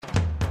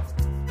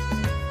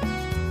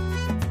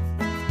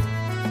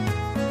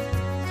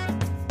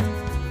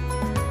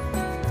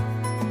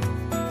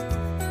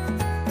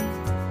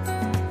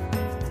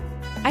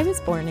I was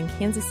born in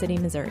Kansas City,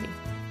 Missouri,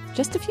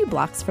 just a few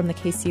blocks from the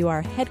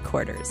KCUR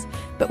headquarters.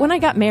 But when I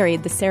got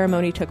married, the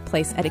ceremony took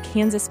place at a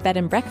Kansas bed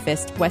and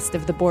breakfast west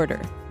of the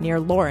border, near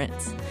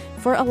Lawrence.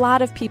 For a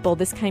lot of people,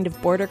 this kind of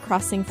border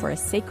crossing for a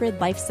sacred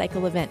life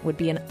cycle event would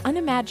be an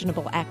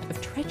unimaginable act of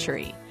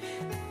treachery.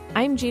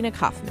 I'm Gina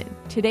Kaufman.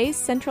 Today's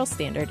Central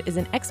Standard is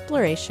an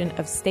exploration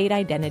of state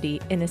identity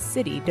in a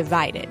city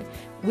divided.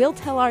 We'll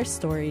tell our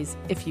stories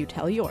if you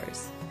tell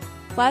yours.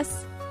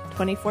 Plus,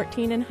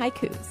 2014 in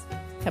haikus.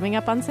 Coming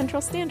up on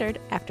Central Standard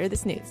after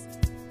this news.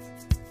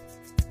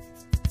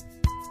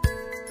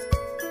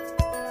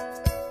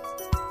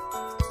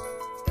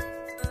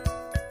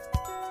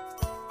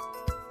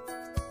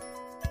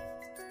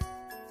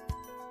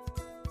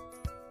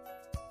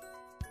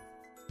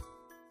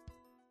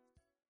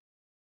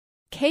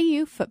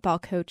 KU football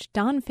coach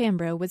Don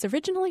Fambro was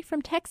originally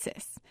from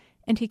Texas,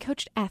 and he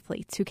coached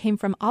athletes who came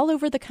from all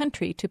over the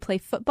country to play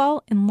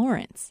football in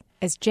Lawrence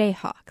as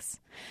Jayhawks.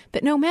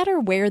 But no matter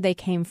where they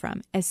came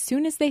from, as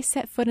soon as they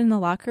set foot in the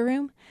locker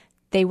room,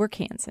 they were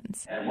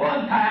Kansans. At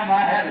one time I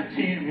had a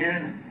team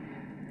here,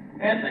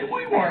 and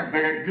we weren't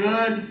very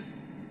good,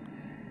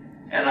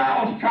 and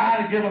I was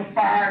trying to get them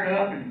fired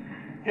up,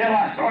 and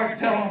I started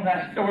telling them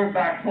that story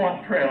about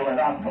Quantrill that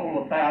I've told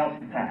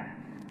 1,000 times.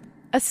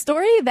 A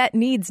story that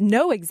needs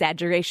no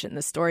exaggeration,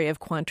 the story of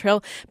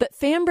Quantrill, but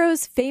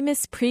Fambro's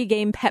famous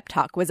pregame pep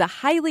talk was a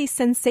highly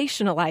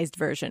sensationalized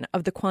version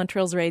of the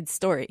Quantrill's raid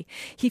story.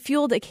 He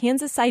fueled a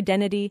Kansas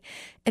identity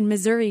and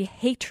Missouri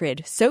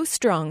hatred so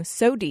strong,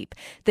 so deep,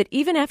 that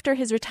even after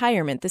his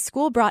retirement, the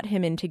school brought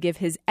him in to give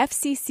his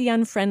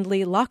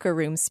FCC-unfriendly locker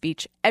room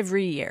speech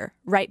every year,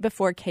 right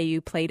before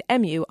KU played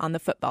MU on the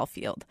football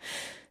field.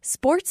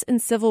 Sports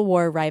and Civil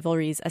War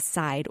rivalries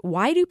aside,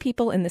 why do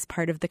people in this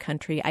part of the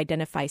country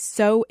identify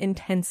so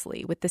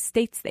intensely with the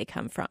states they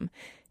come from?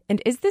 And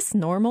is this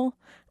normal?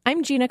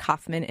 I'm Gina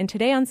Kaufman, and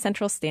today on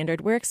Central Standard,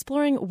 we're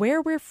exploring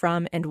where we're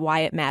from and why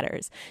it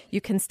matters.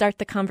 You can start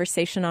the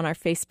conversation on our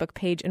Facebook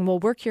page, and we'll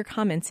work your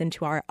comments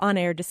into our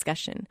on-air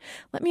discussion.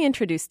 Let me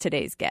introduce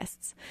today's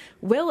guests.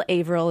 Will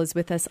Averill is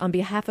with us on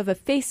behalf of a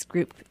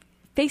Facebook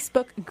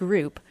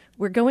group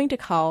we're going to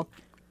call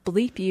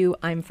Bleep You,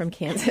 I'm from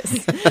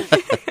Kansas.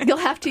 You'll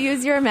have to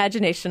use your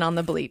imagination on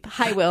the bleep.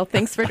 Hi, Will.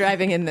 Thanks for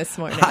driving in this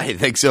morning. Hi,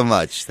 thanks so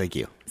much. Thank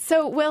you.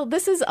 So, Will,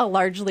 this is a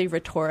largely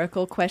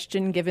rhetorical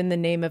question given the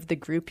name of the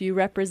group you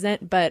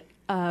represent, but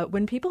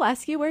when people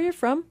ask you where you're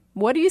from,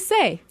 what do you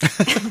say?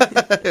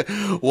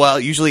 Well,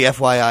 usually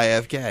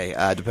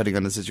FYIFK, depending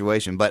on the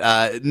situation.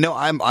 But no,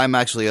 I'm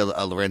actually a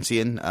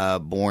Lawrencian,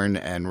 born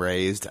and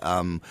raised,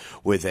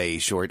 with a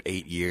short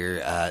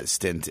 8-year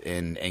stint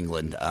in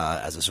England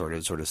as a sort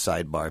of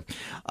sidebar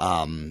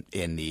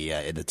in the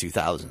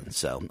 2000s.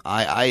 So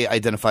I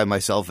identify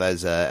myself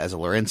as a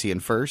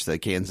Lawrencian first, a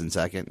Kansan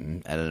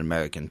second, and an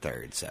American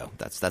third. So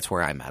that's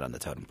where I'm at on the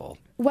totem pole.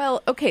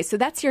 Well, okay, so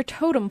that's your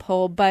totem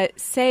pole, but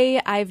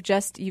say you've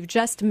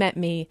just met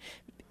me,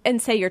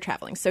 and say you're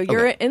traveling. So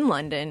you're in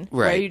London,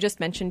 right, where you just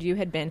mentioned you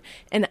had been,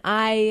 and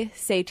I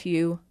say to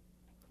you,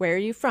 where are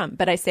you from?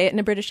 But I say it in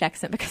a British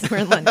accent because we're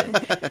in London.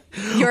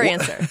 Your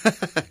answer.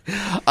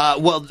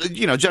 Well,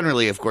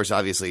 generally, of course,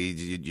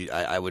 obviously,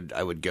 I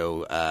would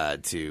go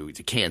to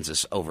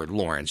Kansas over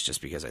Lawrence,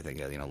 just because I think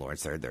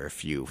Lawrence there are a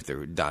few,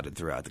 they're dotted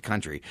throughout the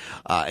country,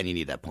 and you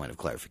need that point of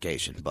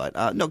clarification. But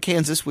no,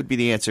 Kansas would be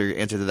the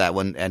answer to that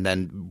one, and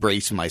then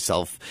brace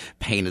myself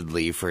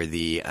painedly for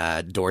the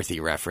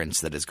Dorothy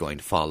reference that is going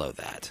to follow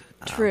that.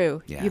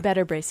 True. Yeah. You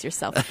better brace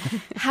yourself.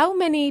 How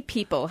many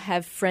people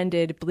have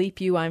friended Bleep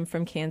You, I'm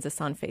from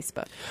Kansas on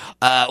Facebook?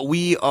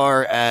 We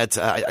are at,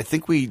 I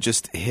think we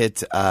just hit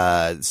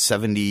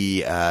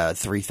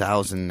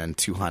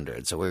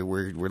 73,200. So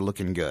we're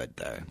looking good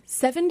there.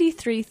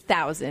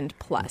 73,000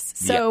 plus.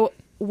 So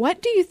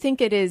What do you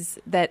think it is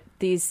that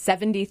these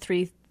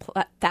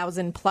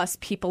 73,000 plus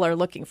people are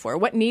looking for?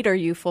 What need are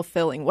you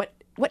fulfilling? What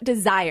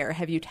desire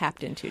have you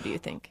tapped into, do you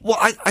think? Well,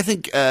 I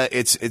think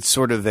it's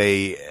sort of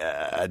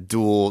a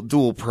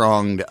dual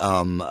pronged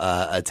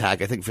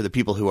attack. I think for the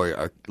people who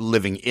are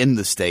living in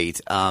the state,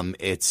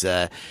 it's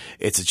a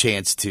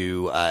chance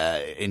to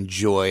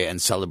enjoy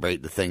and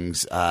celebrate the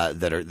things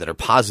that are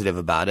positive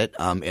about it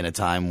in a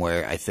time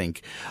where I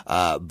think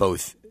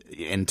both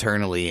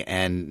internally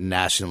and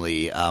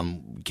nationally,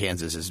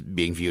 Kansas is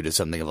being viewed as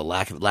something of a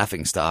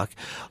laughing stock.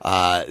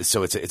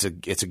 So it's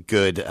a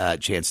good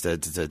chance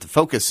to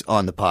focus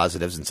on the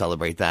positives and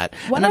celebrate that.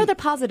 What are the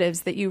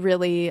positives that you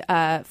really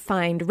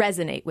find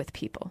resonate with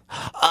people?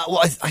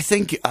 Well, I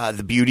think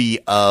the beauty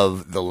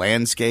of the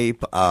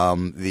landscape,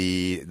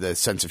 the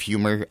sense of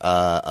humor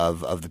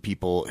of the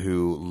people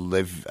who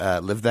live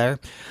there,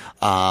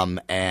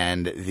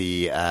 and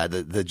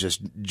the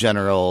just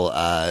general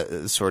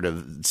sort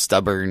of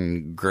stubborn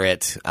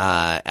grit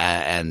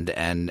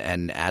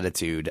and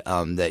attitude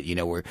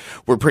that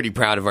we're pretty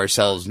proud of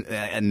ourselves,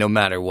 and no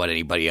matter what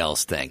anybody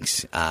else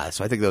thinks.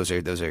 So I think those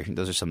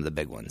are some of the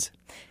big ones.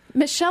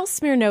 Michelle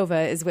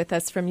Smirnova is with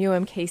us from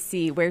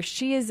UMKC, where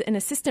she is an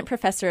assistant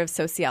professor of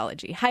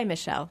sociology. Hi,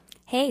 Michelle.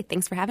 Hey,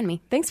 thanks for having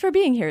me. Thanks for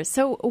being here.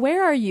 So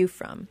where are you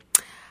from?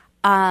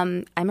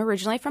 I'm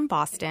originally from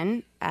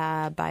Boston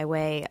by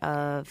way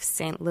of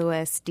St.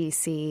 Louis,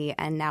 D.C.,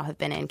 and now have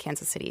been in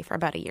Kansas City for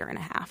about a year and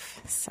a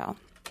half. So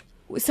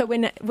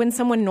when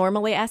someone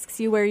normally asks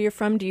you where you're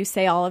from, do you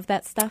say all of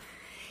that stuff?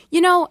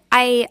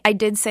 I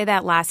did say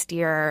that last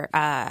year.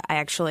 I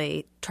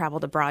actually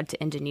traveled abroad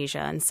to Indonesia,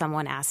 and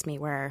someone asked me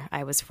where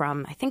I was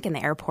from, I think in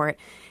the airport,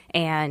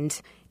 and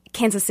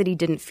Kansas City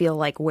didn't feel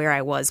like where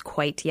I was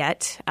quite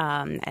yet.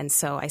 And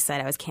so I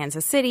said I was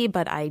Kansas City,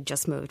 but I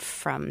just moved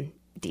from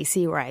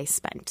D.C., where I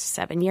spent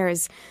 7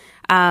 years.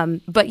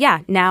 But yeah,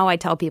 now I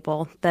tell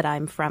people that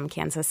I'm from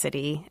Kansas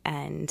City,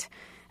 and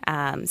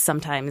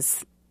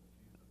sometimes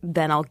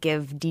then I'll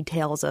give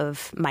details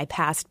of my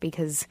past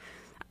because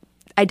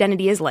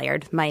identity is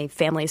layered. My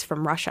family is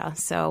from Russia,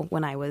 so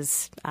when I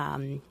was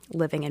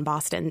living in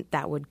Boston,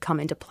 that would come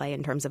into play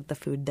in terms of the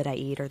food that I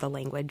eat or the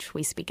language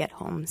we speak at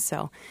home.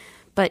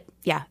 But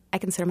yeah, I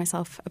consider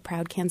myself a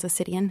proud Kansas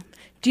Citian.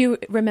 Do you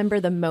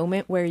remember the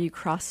moment where you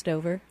crossed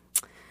over?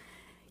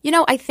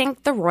 I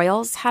think the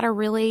Royals had a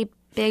really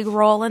big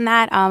role in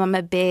that. I'm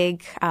a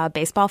big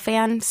baseball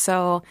fan,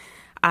 so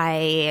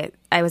I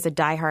was a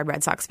diehard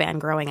Red Sox fan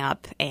growing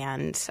up,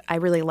 and I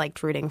really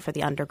liked rooting for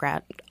the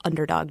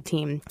underdog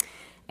team.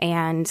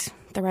 And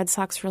the Red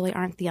Sox really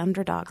aren't the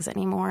underdogs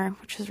anymore,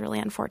 which is really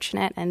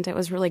unfortunate. And it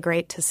was really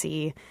great to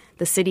see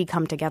the city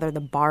come together. The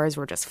bars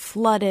were just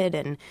flooded,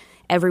 and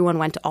everyone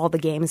went to all the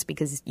games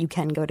because you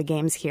can go to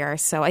games here.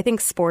 So I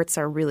think sports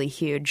are really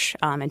huge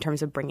in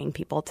terms of bringing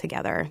people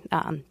together,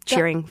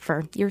 cheering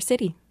for your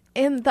city.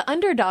 And the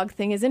underdog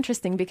thing is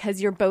interesting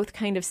because you're both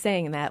kind of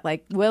saying that.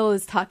 Like Will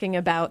is talking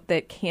about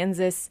that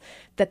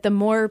that the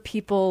more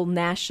people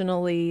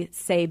nationally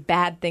say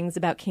bad things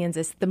about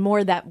Kansas, the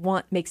more that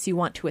makes you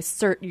want to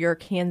assert your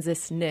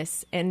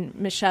Kansas-ness. And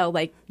Michelle,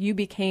 like you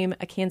became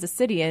a Kansas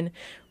Citian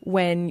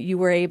when you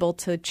were able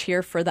to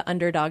cheer for the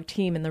underdog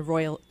team in the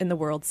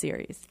World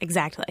Series.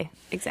 Exactly.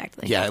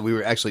 Yeah, we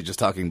were actually just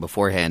talking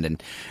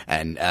beforehand,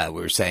 and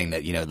we were saying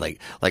that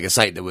like a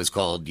site that was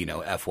called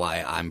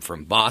FY I'm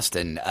from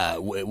Boston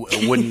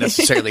wouldn't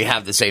necessarily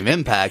have the same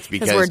impact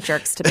because we're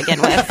jerks to begin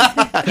with.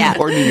 Yeah.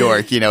 Or New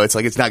York, it's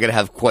like it's not going to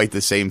have quite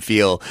the same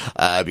feel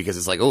because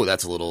it's like, oh,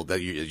 that's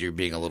you're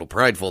being a little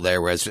prideful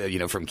there, whereas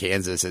from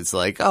Kansas it's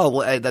like, oh,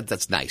 well,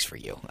 that's nice for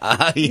you.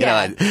 Like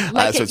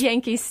at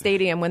Yankee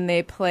Stadium when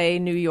they play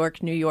New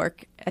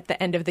York at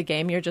the end of the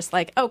game, you're just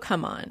like, oh,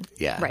 come on.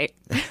 Yeah. Right.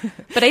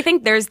 But I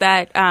think there's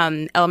that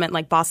element,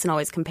 like Boston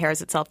always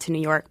compares itself to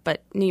New York,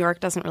 but New York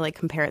doesn't really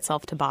compare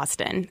itself to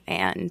Boston.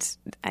 And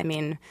I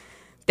mean,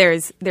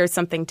 there's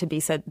something to be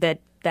said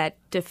that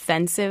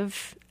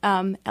defensive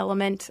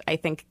element, I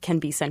think, can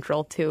be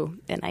central to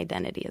an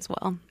identity as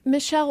well.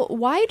 Michelle,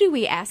 why do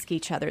we ask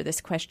each other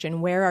this question,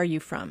 where are you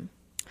from?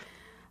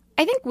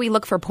 I think we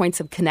look for points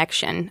of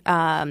connection,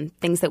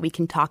 things that we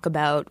can talk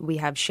about. We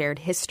have shared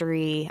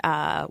history.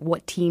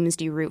 What teams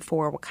do you root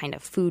for? What kind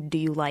of food do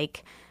you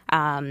like?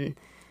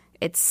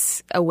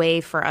 It's a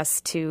way for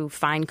us to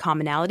find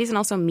commonalities and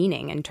also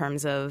meaning in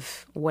terms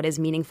of what is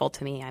meaningful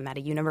to me. I'm at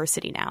a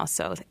university now,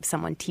 so if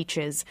someone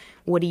teaches,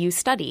 what do you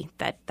study?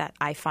 That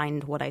I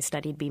find what I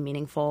studied be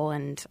meaningful,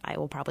 and I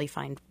will probably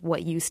find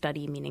what you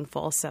study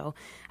meaningful. So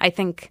I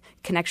think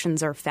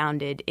connections are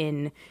founded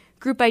in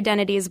group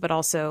identities, but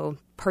also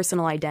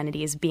personal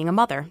identities, being a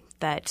mother,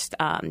 that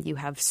you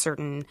have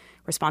certain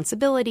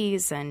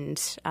responsibilities and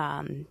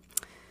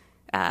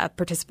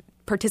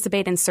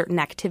participate in certain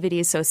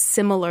activities. So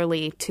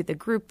similarly to the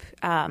group,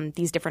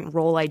 these different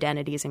role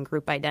identities and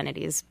group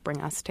identities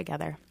bring us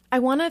together. I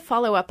want to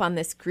follow up on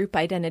this group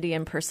identity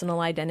and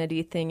personal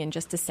identity thing in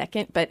just a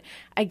second, but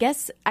I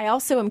guess I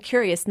also am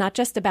curious not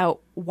just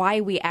about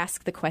why we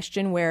ask the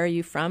question, where are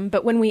you from,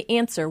 but when we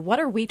answer, what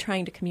are we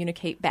trying to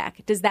communicate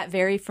back? Does that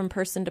vary from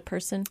person to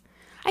person?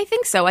 I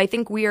think so. I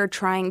think we are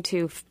trying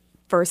to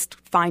first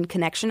find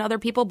connection to other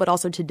people, but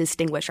also to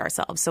distinguish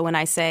ourselves. So when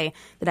I say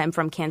that I'm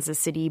from Kansas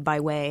City by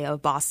way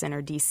of Boston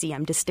or D.C.,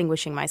 I'm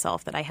distinguishing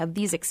myself, that I have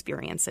these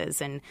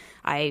experiences and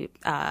I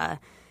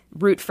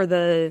root for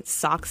the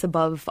Sox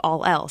above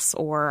all else,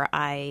 or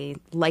I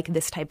like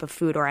this type of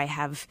food, or I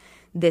have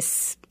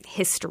this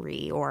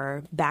history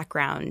or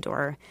background,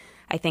 or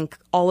I think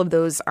all of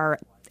those are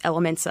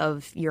elements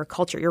of your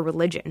culture, your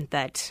religion,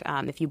 that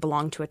if you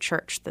belong to a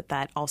church,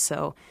 that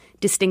also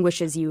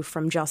distinguishes you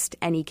from just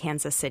any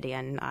Kansas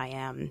Citian. I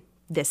am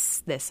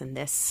this, and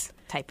this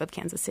type of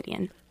Kansas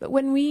Citian. But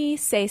when we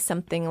say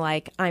something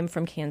like, I'm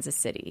from Kansas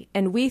City,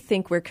 and we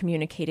think we're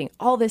communicating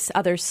all this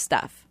other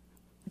stuff,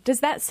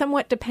 does that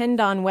somewhat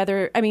depend on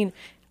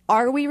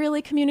are we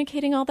really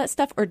communicating all that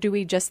stuff, or do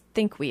we just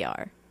think we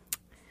are?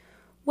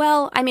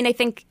 Well, I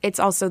think it's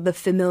also the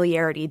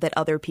familiarity that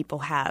other people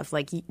have.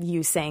 Like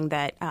you saying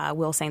that,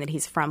 Will saying that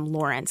he's from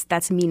Lawrence,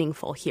 that's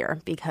meaningful here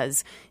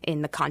because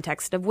in the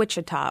context of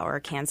Wichita or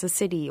Kansas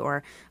City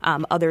or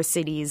other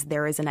cities,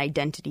 there is an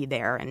identity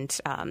there. And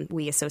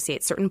we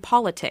associate certain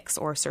politics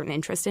or certain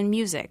interest in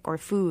music or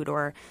food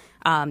or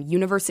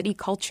university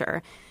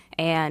culture.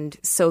 And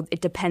so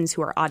it depends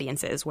who our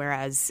audience is.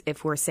 Whereas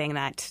if we're saying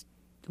that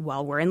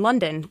while we're in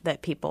London,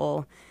 that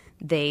people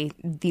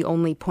the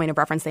only point of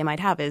reference they might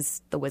have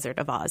is The Wizard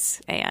of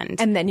Oz.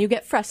 And then you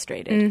get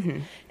frustrated. Mm-hmm.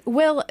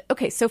 Well,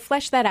 okay, so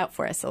flesh that out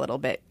for us a little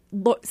bit.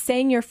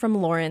 Saying you're from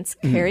Lawrence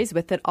carries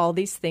with it all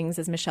these things,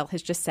 as Michelle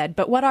has just said.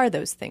 But what are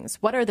those things?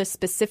 What are the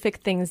specific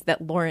things that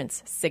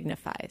Lawrence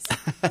signifies?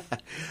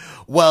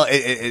 Well,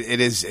 it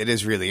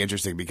is really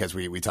interesting because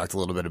we talked a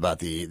little bit about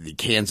the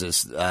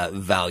Kansas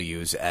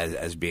values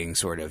as being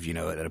sort of, you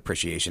know, an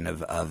appreciation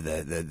of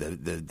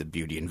the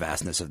beauty and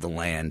vastness of the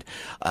land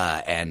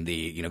and the,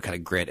 you know, kind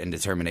of grit and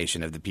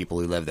determination of the people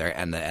who live there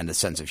and the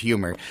sense of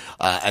humor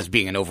as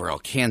being an overall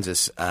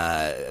Kansas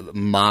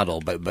model.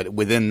 But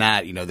within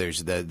that, you know,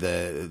 there's the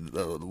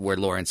where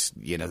Lawrence,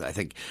 you know, I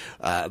think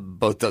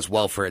both does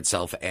well for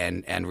itself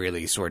and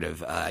really sort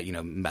of you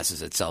know,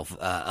 messes itself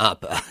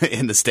up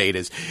in the state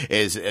is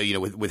you know,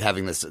 with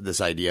having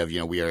this idea of, you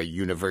know, we are a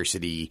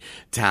university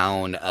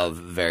town of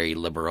very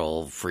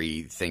liberal,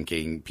 free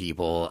thinking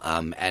people,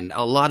 and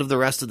a lot of the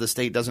rest of the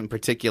state doesn't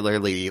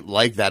particularly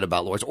like that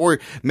about Lawrence, or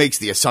makes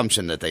the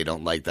assumption that they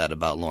don't like that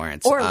about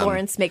Lawrence, or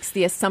Lawrence makes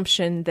the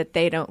assumption that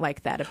they don't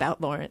like that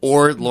about Lawrence,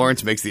 or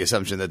Lawrence makes the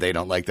assumption that they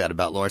don't like that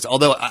about Lawrence.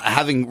 Although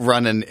having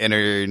run an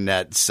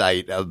internet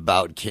site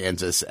about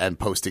Kansas and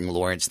posting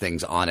Lawrence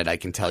things on it, I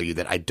can tell you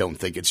that I don't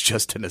think it's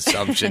just an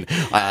assumption.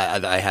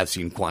 I have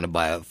seen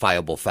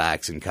quantifiable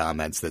facts and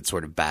comments that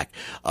sort of back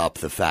up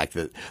the fact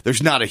that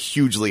there's not a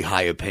hugely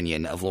high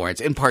opinion of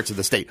Lawrence in parts of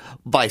the state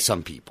by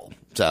some people.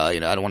 So, you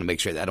know, I don't want to make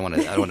sure that I don't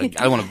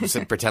want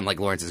to pretend like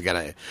Lawrence has got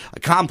a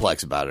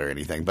complex about it or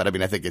anything. But I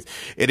mean, I think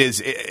it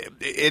is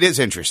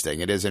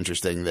interesting. It is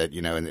interesting that,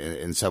 you know,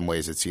 in some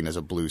ways it's seen as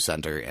a blue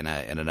center in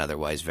an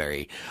otherwise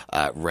very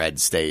red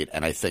state.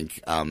 And I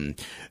think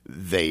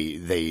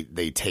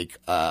they take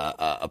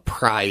a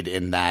pride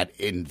in that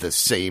in the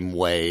same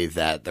way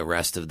that the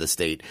rest of the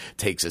state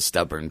takes a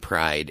stubborn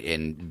pride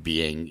in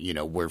being, you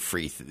know, we're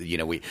free. You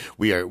know,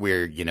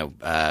 we're you know,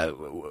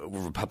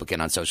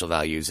 Republican on social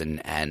values and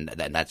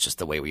that's just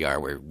the way we are.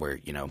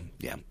 We're you know,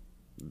 yeah.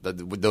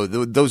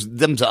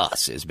 Them to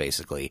us is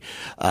basically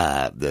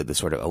the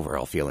sort of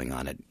overall feeling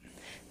on it.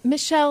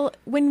 Michelle,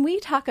 when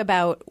we talk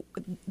about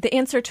the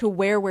answer to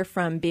where we're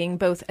from being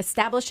both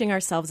establishing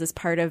ourselves as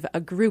part of a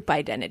group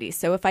identity.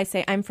 So if I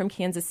say I'm from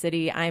Kansas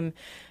City, I'm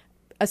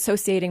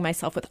associating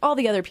myself with all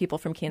the other people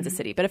from Kansas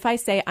City. But if I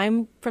say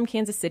I'm from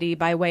Kansas City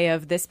by way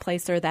of this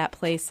place or that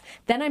place,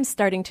 then I'm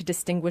starting to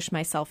distinguish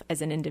myself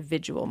as an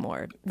individual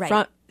more,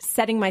 right,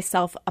 setting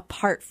myself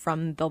apart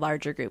from the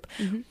larger group.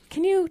 Mm-hmm.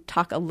 Can you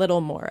talk a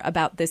little more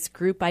about this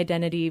group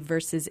identity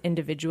versus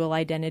individual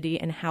identity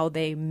and how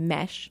they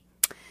mesh?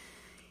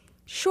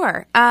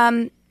 Sure.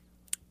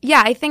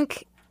 Yeah, I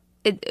think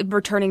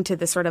returning to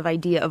the sort of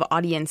idea of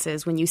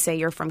audiences, when you say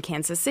you're from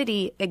Kansas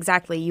City,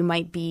 exactly, you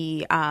might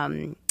be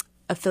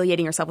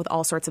affiliating yourself with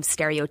all sorts of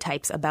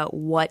stereotypes about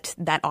what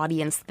that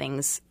audience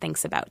thinks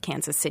about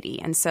Kansas City.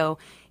 And so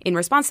in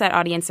response to that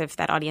audience, if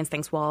that audience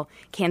thinks, well,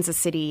 Kansas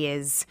City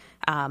is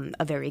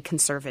a very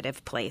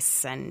conservative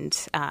place and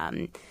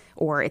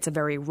or it's a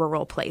very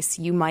rural place,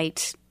 you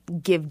might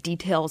give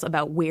details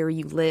about where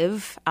you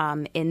live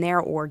in there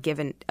or give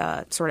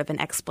sort of an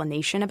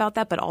explanation about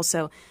that, but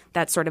also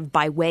that sort of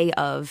by way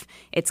of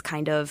it's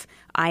kind of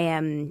I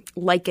am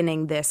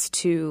likening this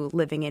to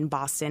living in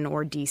Boston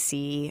or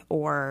D.C.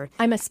 or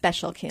I'm a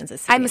special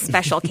Kansas City. I'm a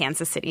special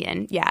Kansas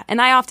Cityan, yeah.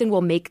 And I often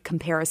will make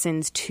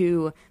comparisons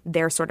to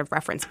their sort of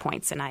reference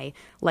points, and I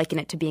liken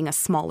it to being a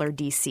smaller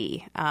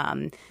D.C.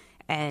 And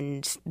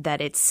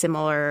that it's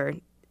similar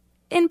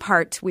in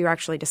part. We were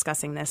actually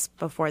discussing this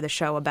before the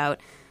show about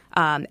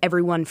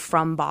everyone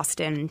from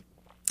Boston.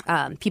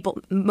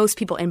 Most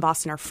people in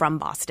Boston are from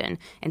Boston.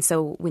 And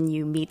so when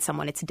you meet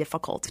someone, it's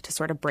difficult to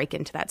sort of break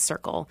into that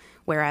circle.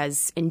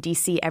 Whereas in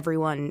DC,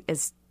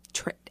 everyone's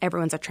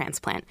a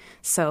transplant.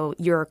 So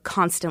you're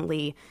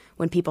constantly,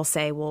 when people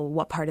say, well,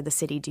 what part of the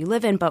city do you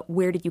live in? But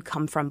where did you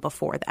come from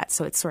before that?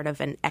 So it's sort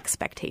of an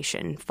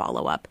expectation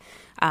follow-up.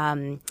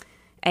 And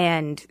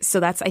so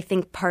that's, I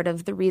think, part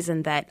of the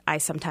reason that I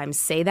sometimes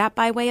say that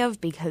by way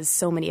of, because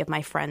so many of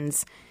my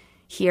friends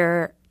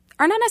here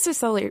are not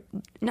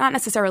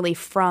necessarily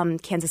from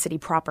Kansas City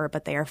proper,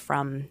 but they are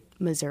from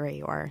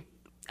Missouri or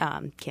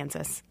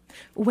Kansas.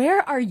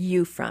 Where are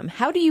you from?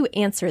 How do you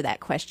answer that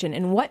question?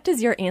 And what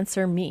does your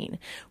answer mean?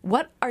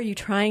 What are you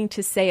trying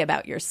to say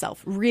about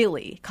yourself?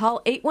 Really? Call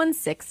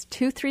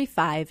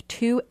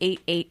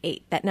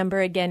 816-235-2888. That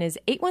number again is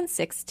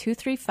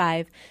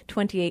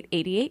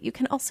 816-235-2888. You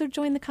can also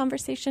join the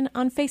conversation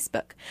on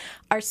Facebook.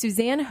 Our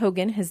Suzanne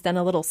Hogan has done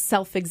a little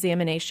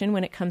self-examination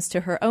when it comes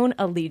to her own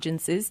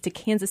allegiances to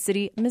Kansas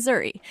City,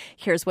 Missouri.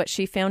 Here's what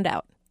she found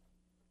out.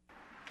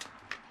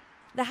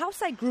 The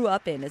house I grew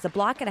up in is a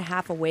block and a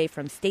half away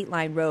from State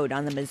Line Road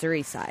on the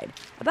Missouri side,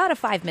 about a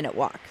 5-minute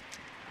walk.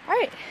 All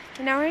right,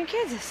 and now we're in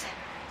Kansas.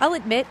 I'll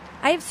admit,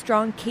 I have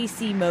strong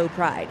KC Mo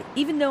pride,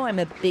 even though I'm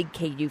a big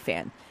KU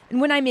fan. And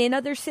when I'm in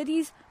other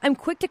cities, I'm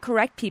quick to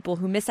correct people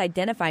who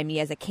misidentify me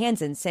as a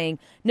Kansan, saying,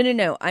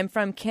 no, I'm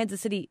from Kansas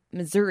City,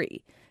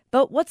 Missouri.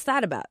 But what's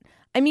that about?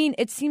 I mean,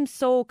 it seems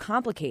so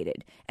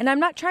complicated, and I'm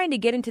not trying to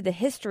get into the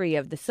history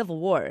of the Civil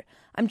War.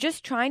 I'm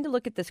just trying to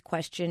look at this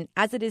question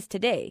as it is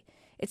today.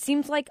 It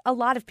seems like a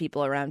lot of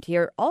people around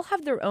here all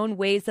have their own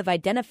ways of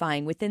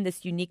identifying within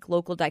this unique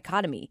local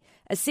dichotomy,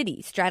 a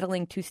city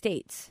straddling two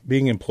states.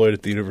 Being employed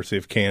at the University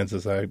of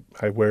Kansas,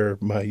 I wear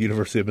my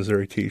University of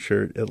Missouri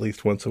t-shirt at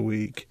least once a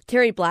week.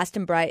 Terry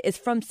Blastenbry is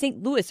from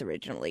St. Louis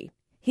originally.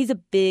 He's a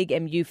big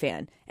MU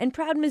fan and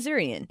proud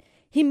Missourian.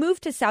 He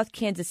moved to South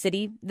Kansas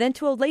City, then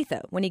to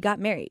Olathe when he got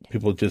married.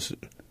 People just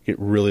get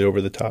really over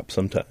the top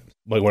sometimes.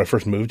 Like when I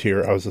first moved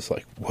here, I was just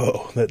like,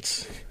 whoa, you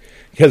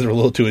guys are a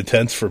little too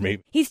intense for me.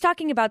 He's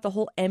talking about the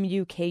whole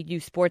MU-KU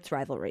sports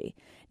rivalry.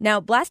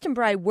 Now,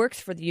 Blastenbry works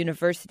for the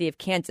University of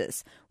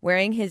Kansas,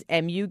 wearing his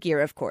MU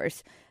gear, of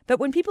course. But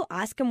when people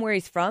ask him where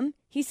he's from,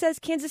 he says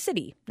Kansas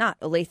City, not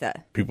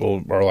Olathe.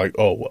 People are like,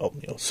 oh,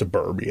 well,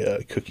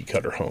 suburbia,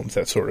 cookie-cutter homes,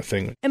 that sort of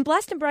thing. And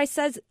Blastenbry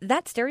says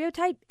that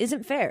stereotype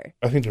isn't fair.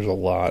 I think there's a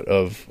lot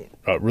of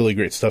really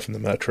great stuff in the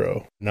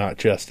metro, not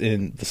just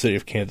in the city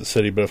of Kansas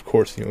City, but of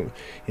course,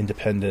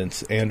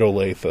 Independence and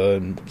Olathe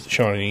and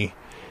Shawnee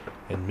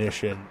and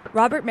Mission.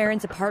 Robert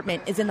Marin's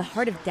apartment is in the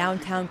heart of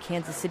downtown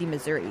Kansas City,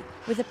 Missouri,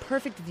 with a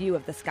perfect view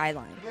of the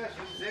skyline.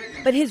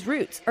 But his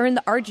roots are in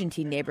the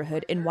Argentine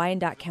neighborhood in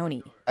Wyandotte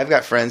County. I've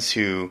got friends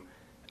who,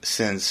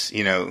 since,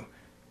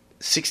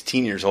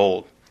 16 years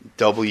old,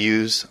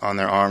 W's on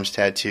their arms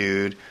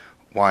tattooed,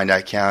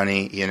 Wyandotte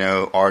County,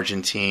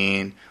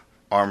 Argentine,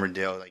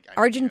 Armourdale.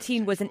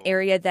 Argentine was an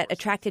area that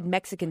attracted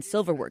Mexican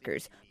silver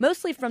workers,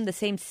 mostly from the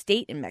same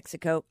state in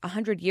Mexico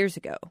 100 years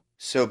ago.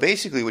 So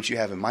basically what you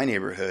have in my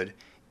neighborhood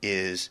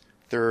is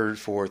third,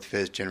 fourth,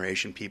 fifth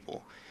generation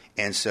people.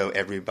 And so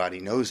everybody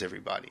knows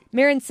everybody.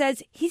 Marin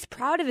says he's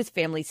proud of his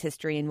family's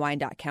history in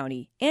Wyandotte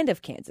County and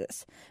of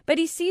Kansas. But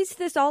he sees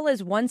this all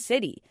as one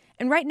city.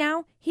 And right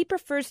now, he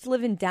prefers to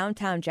live in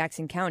downtown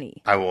Jackson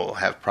County. I will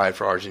have pride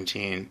for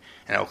Argentine,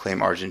 and I will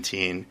claim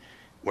Argentine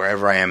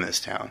wherever I am in this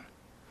town.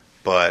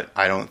 But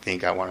I don't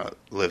think I want to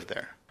live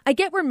there. I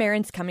get where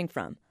Marin's coming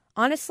from.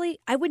 Honestly,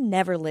 I would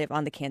never live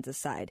on the Kansas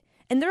side.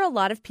 And there are a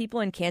lot of people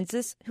in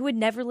Kansas who would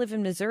never live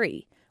in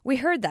Missouri. We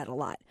heard that a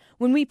lot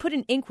when we put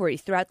in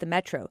inquiries throughout the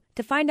metro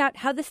to find out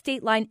how the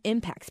state line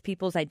impacts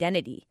people's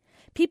identity.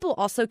 People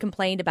also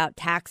complained about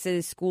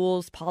taxes,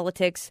 schools,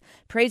 politics,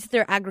 praised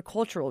their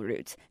agricultural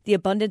roots, the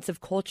abundance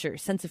of culture,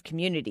 sense of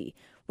community,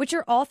 which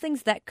are all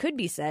things that could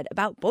be said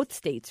about both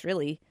states,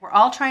 really. We're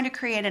all trying to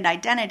create an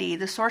identity.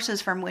 The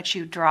sources from which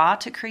you draw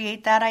to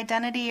create that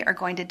identity are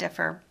going to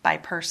differ by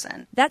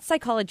person. That's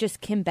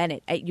psychologist Kim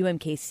Bennett at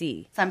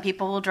UMKC. Some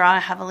people will draw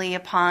heavily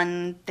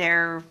upon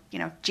their,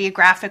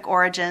 geographic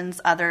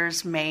origins.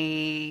 Others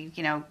may,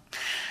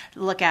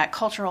 look at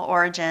cultural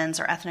origins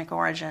or ethnic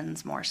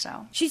origins more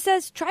so. She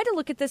says, try to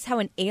look at this how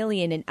an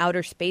alien in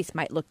outer space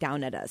might look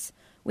down at us.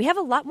 We have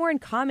a lot more in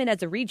common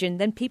as a region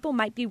than people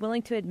might be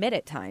willing to admit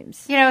at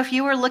times. If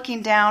you were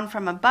looking down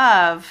from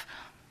above,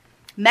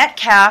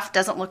 Metcalf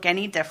doesn't look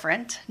any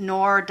different,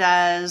 nor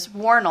does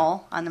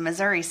Warnell on the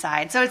Missouri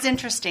side. So it's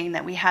interesting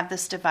that we have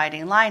this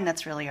dividing line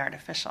that's really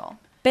artificial.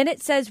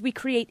 Bennett says we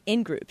create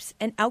in-groups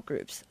and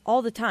out-groups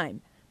all the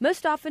time,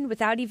 most often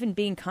without even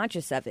being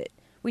conscious of it.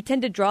 We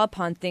tend to draw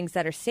upon things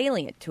that are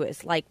salient to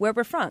us, like where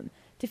we're from,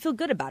 to feel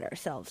good about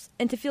ourselves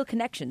and to feel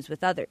connections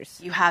with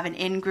others. You have an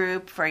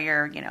in-group for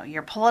your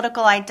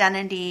political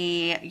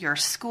identity, your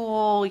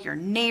school, your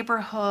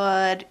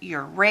neighborhood,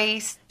 your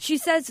race. She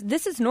says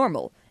this is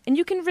normal, and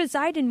you can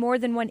reside in more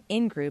than one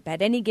in-group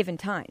at any given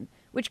time,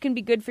 which can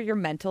be good for your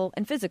mental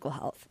and physical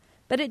health.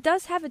 But it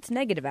does have its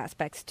negative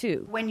aspects,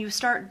 too. When you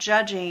start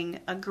judging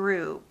a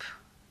group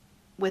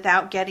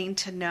without getting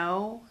to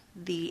know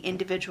the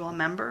individual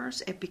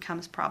members, it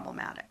becomes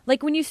problematic.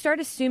 Like when you start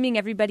assuming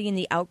everybody in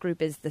the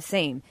outgroup is the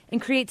same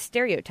and create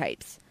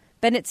stereotypes.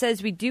 Bennett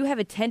says we do have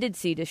a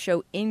tendency to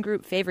show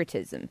in-group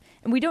favoritism,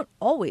 and we don't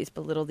always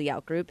belittle the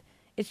outgroup.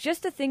 It's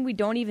just a thing we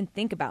don't even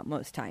think about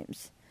most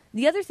times.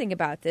 The other thing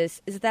about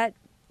this is that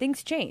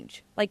things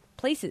change, like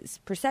places,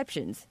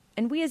 perceptions,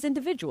 and we as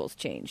individuals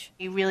change.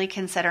 I really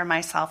consider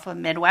myself a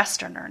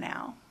Midwesterner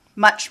now,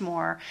 much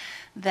more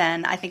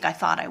than I think I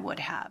thought I would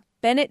have.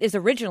 Bennett is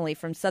originally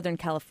from Southern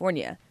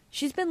California.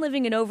 She's been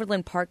living in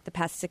Overland Park the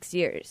past 6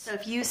 years. So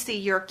if you see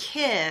your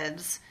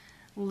kids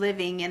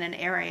living in an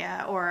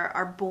area or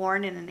are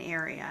born in an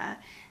area,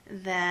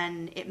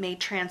 then it may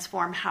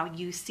transform how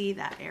you see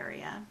that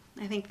area.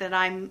 I think that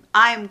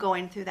I'm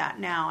going through that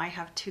now. I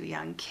have 2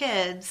 young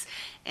kids,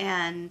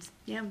 and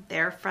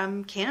they're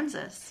from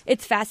Kansas.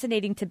 It's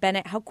fascinating to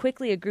Bennett how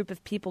quickly a group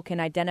of people can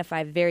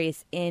identify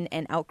various in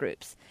and out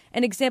groups.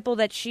 An example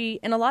that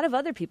she and a lot of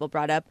other people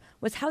brought up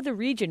was how the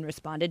region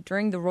responded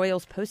during the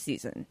Royals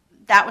postseason.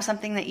 That was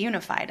something that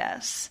unified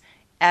us,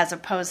 as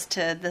opposed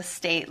to the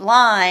state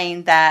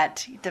line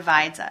that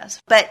divides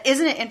us. But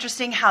isn't it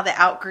interesting how the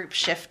out-group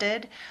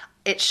shifted?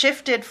 It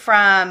shifted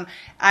from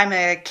I'm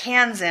a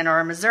Kansan or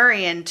a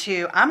Missourian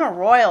to I'm a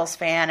Royals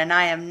fan and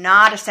I am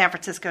not a San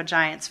Francisco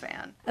Giants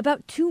fan.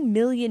 About 2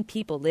 million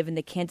people live in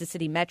the Kansas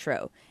City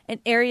metro, an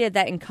area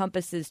that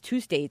encompasses 2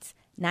 states,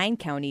 9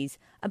 counties,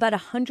 about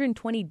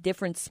 120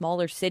 different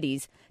smaller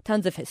cities,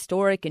 tons of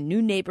historic and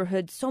new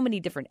neighborhoods, so many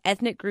different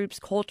ethnic groups,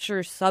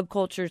 cultures,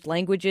 subcultures,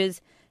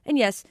 languages, and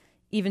yes,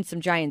 even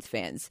some Giants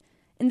fans.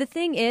 And the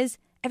thing is,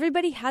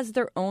 everybody has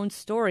their own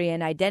story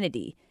and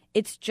identity.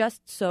 It's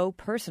just so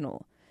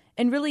personal.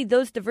 And really,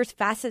 those diverse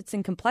facets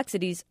and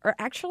complexities are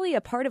actually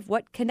a part of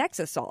what connects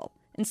us all,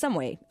 in some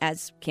way,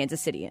 as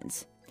Kansas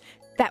Cityans.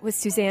 That was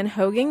Suzanne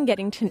Hogan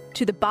getting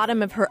to the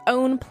bottom of her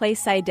own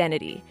place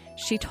identity.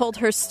 She told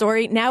her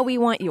story. Now we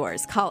want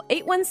yours. Call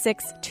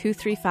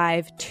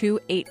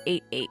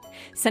 816-235-2888.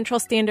 Central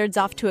Standard's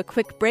off to a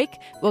quick break.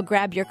 We'll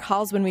grab your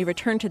calls when we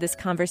return to this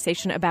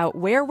conversation about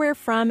where we're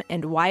from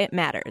and why it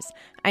matters.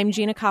 I'm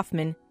Gina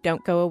Kaufman.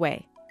 Don't go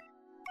away.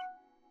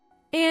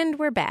 And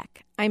we're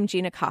back. I'm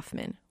Gina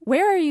Kaufman.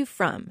 Where are you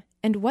from?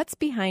 And what's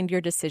behind your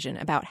decision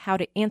about how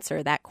to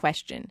answer that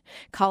question?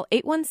 Call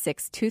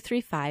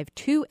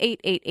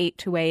 816-235-2888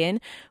 to weigh in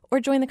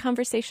or join the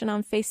conversation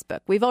on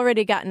Facebook. We've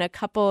already gotten a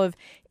couple of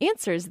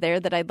answers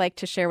there that I'd like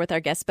to share with our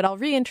guests, but I'll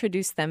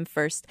reintroduce them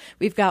first.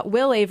 We've got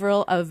Will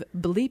Averill of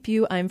Bleep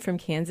You, I'm from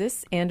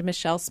Kansas, and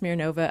Michelle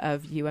Smirnova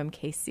of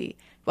UMKC.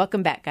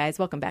 Welcome back, guys.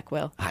 Welcome back,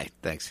 Will. Hi,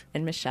 thanks.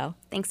 And Michelle.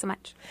 Thanks so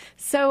much.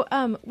 So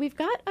we've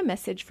got a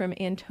message from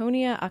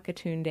Antonia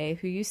Akatunde,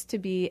 who used to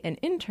be an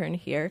intern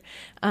here,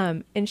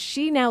 and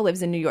she now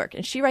lives in New York.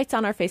 And she writes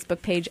on our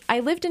Facebook page, I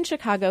lived in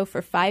Chicago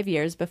for 5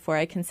 years before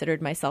I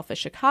considered myself a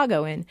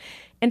Chicagoan,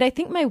 and I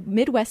think my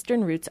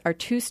Midwestern roots are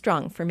too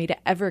strong for me to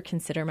ever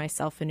consider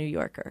myself a New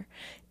Yorker.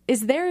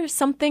 Is there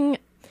something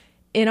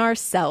in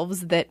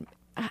ourselves that,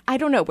 I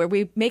don't know, where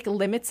we make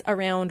limits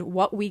around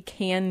what we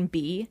can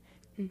be?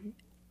 Mm-hmm.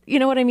 You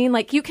know what I mean?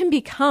 Like, you can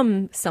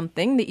become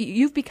something. That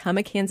you've become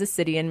a Kansas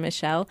Citian,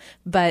 Michelle,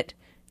 but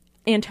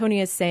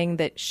Antonia is saying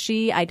that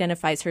she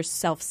identifies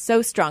herself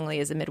so strongly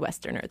as a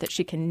Midwesterner that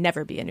she can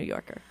never be a New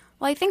Yorker.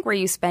 Well, I think where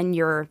you spend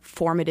your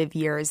formative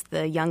years,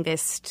 the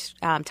youngest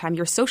time,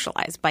 you're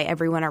socialized by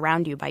everyone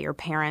around you, by your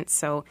parents.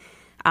 So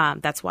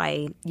that's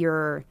why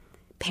your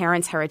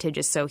parents' heritage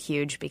is so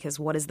huge, because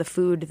what is the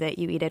food that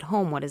you eat at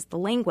home? What is the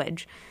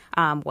language?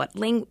 What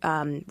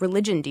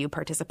religion do you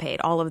participate?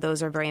 All of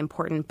those are very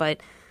important, but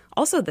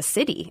also the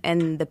city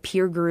and the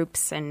peer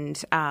groups and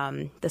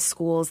the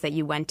schools that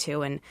you went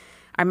to. And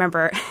I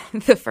remember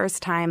the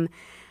first time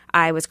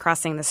I was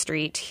crossing the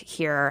street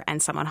here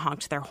and someone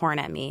honked their horn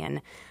at me.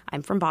 And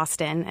I'm from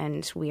Boston,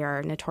 and we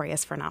are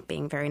notorious for not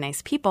being very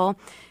nice people.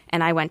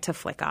 And I went to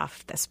flick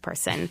off this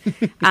person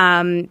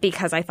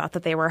because I thought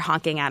that they were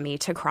honking at me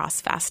to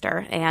cross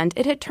faster. And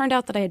it had turned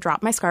out that I had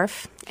dropped my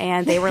scarf,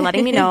 and they were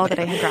letting me know that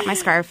I had dropped my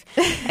scarf.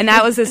 And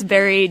that was this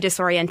very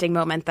disorienting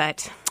moment,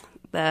 that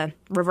the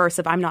reverse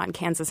of I'm not in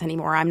Kansas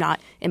anymore, I'm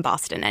not in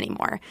Boston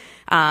anymore.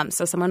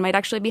 So someone might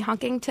actually be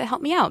honking to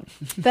help me out.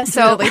 That's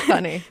really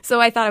funny.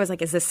 So I thought, I was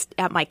like, is this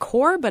at my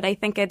core? But I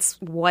think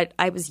it's what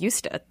I was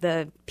used to.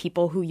 The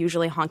people who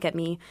usually honk at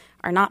me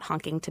are not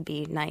honking to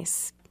be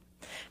nice.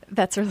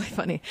 That's really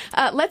funny.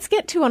 Let's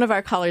get to one of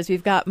our callers.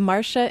 We've got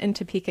Marcia in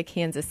Topeka,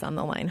 Kansas on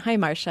the line. Hi,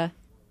 Marcia.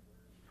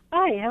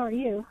 Hi, how are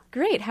you?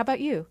 Great. How about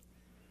you?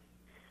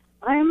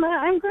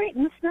 I'm great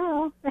in the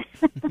snow.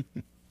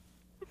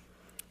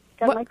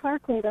 Got my car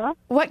cleaned off.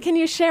 What can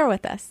you share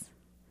with us?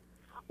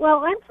 Well,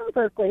 I'm from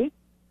Berkeley,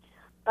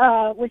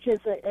 which is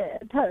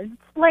it's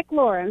like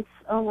Lawrence,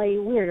 only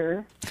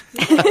weirder,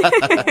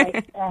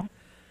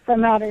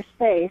 from outer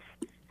space.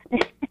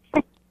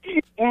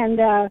 And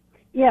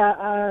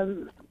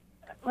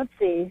let's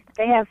see.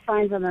 They have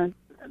signs on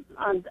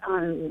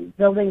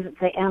buildings that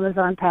say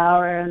Amazon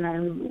Power, and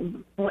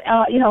then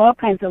all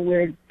kinds of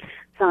weird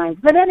signs.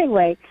 But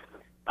anyway.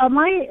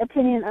 My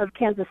opinion of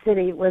Kansas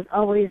City was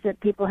always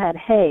that people had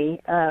hay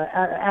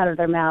out of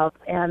their mouth,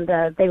 and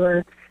they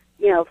were,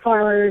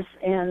 farmers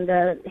and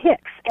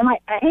hicks. And I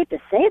hate to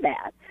say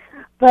that,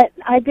 but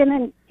I've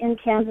been in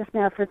Kansas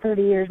now for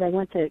 30 years. I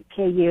went to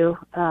KU,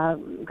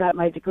 got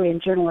my degree in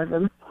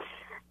journalism,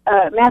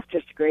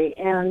 master's degree,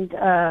 and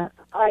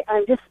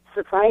I'm just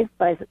surprised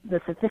by the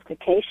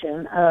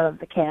sophistication of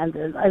the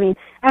Kansas. I mean,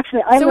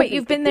 actually, So wait,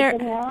 you've been there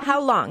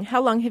how long?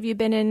 How long have you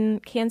been in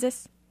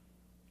Kansas?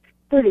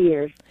 30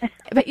 years.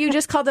 But you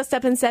just called us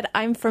up and said,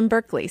 I'm from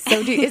Berkeley.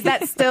 So is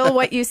that still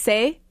what you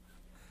say?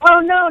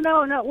 Oh, no.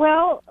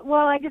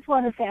 Well, I just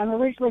want to say I'm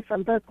originally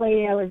from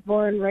Berkeley. I was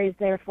born and raised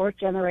there, 4th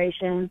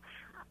generation.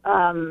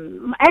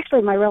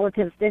 Actually, my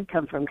relatives did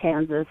come from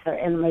Kansas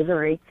and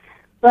Missouri,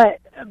 but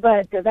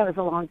that was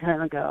a long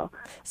time ago.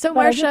 So,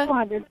 Marcia,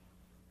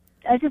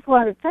 I just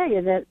wanted to tell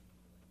you that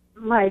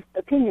my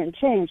opinion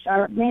changed.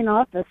 Our main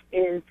office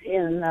is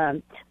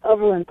in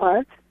Overland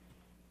Park,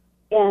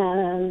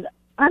 and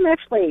I'm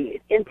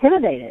actually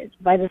intimidated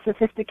by the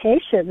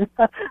sophistication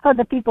of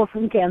the people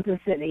from Kansas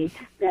City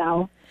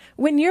now.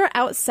 When you're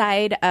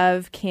outside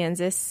of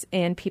Kansas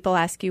and people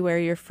ask you where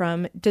you're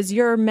from, does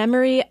your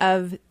memory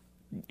of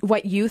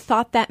what you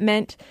thought that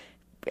meant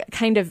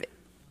kind of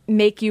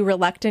make you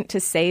reluctant to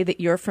say that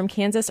you're from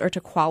Kansas or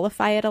to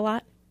qualify it a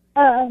lot?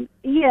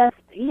 Yes.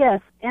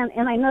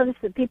 And I notice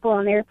that people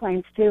on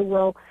airplanes, too,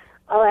 will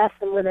I'll ask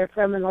them where they're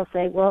from, and they'll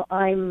say, well,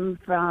 originally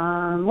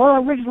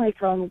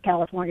from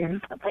California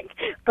or something.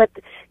 But,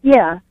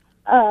 yeah,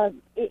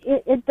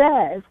 it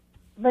does.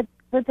 But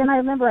then I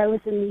remember I was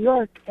in New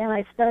York, and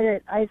I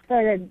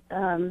started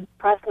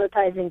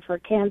proselytizing for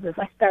Kansas.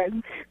 I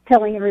started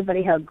telling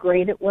everybody how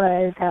great it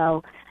was,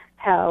 how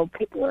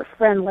people were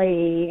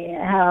friendly,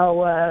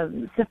 how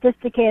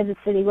sophisticated the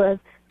city was,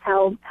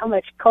 how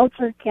much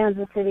culture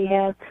Kansas City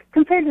has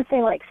compared to,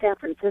 say, like San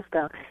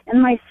Francisco.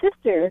 And my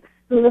sister,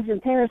 who lived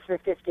in Paris for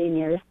 15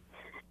 years,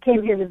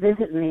 came here to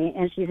visit me,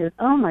 and she says,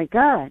 oh, my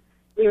God,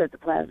 we were at the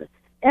Plaza.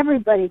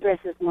 Everybody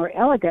dresses more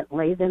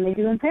elegantly than they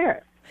do in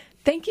Paris.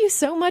 Thank you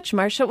so much,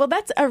 Marcia. Well,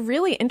 that's a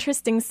really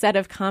interesting set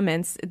of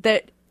comments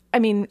that, I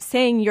mean,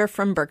 saying you're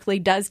from Berkeley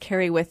does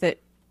carry with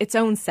it its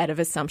own set of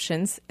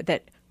assumptions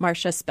that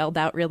Marcia spelled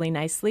out really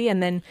nicely,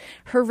 and then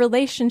her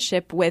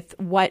relationship with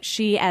what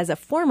she as a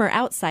former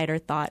outsider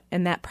thought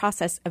and that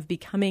process of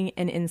becoming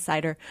an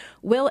insider.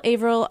 Will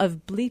Averill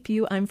of Bleep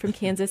You, I'm from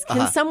Kansas.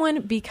 Can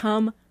someone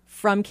become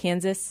from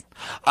Kansas?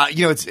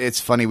 It's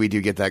funny. We do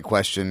get that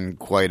question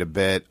quite a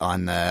bit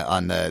on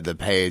the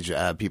page.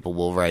 People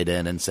will write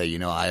in and say,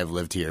 I have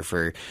lived here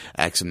for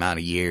X amount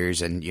of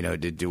years, and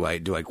do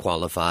I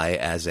qualify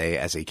as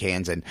a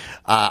Kansan?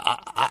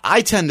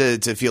 I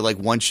tend to feel like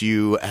once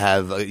you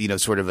have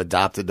sort of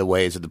adopted the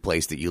ways of the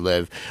place that you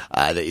live,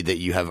 that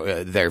you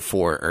have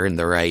therefore earned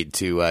the right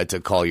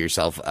to call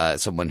yourself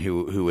someone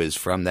who is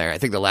from there. I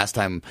think the last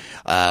time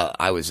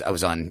I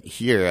was on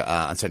here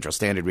on Central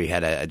Standard, we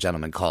had a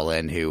gentleman call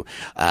in who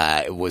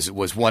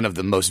was one of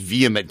the most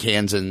vehement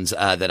Kansans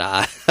that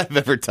I've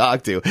ever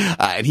talked to,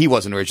 and he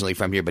wasn't originally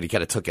from here, but he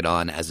kind of took it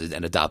on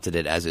and adopted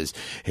it as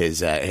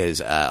his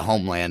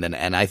homeland.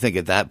 And I think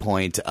at that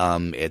point,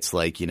 it's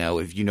like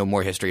if you know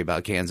more history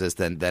about Kansas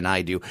than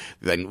I do,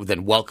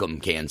 then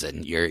welcome,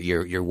 Kansan.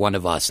 You're one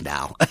of us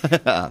now.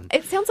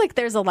 It sounds like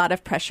there's a lot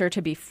of pressure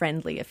to be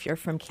friendly if you're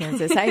from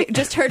Kansas. I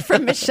just heard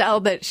from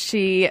Michelle that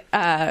she,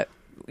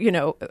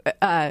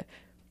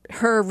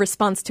 her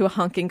response to a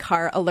honking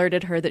car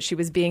alerted her that she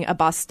was being a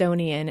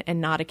Bostonian and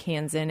not a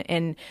Kansan.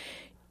 And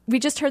we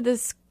just heard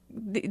this,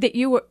 that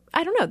you were,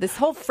 I don't know, this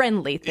whole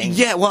friendly thing.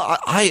 Yeah, well,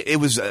 it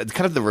was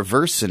kind of the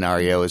reverse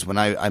scenario is when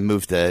I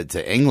moved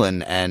to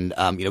England, and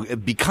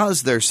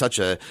because there's such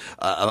a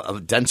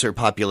denser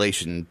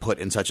population put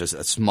in such a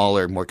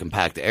smaller, more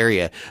compact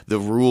area, the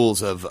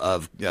rules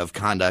of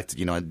conduct,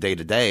 day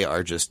to day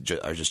are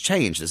just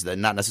changed. It's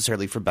not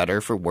necessarily for better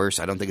or for worse.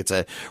 I don't think it's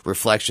a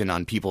reflection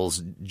on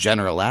people's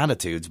general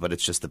attitudes, but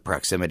it's just the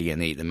proximity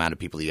and the amount of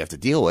people you have to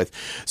deal with.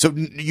 So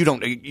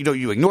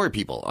you ignore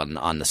people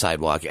on the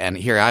sidewalk, and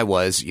here I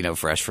was,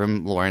 fresh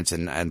from Lawrence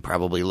and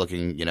probably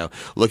looking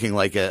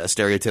like a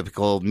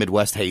stereotypical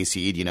Midwest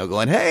hayseed,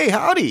 going, hey,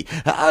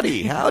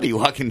 howdy,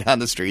 walking down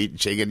the street,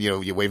 shaking,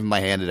 you waving my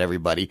hand at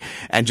everybody,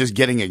 and just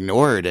getting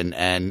ignored and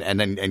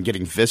then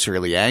getting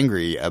viscerally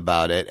angry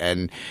about it.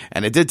 And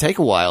it did take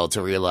a while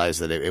to realize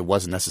that it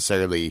wasn't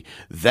necessarily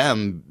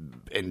them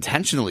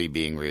intentionally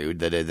being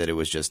rude, that it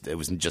was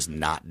just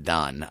not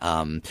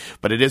done.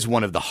 But it is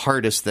one of the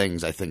hardest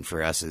things, I think,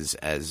 for us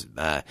as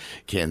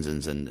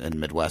Kansans and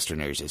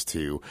Midwesterners is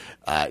to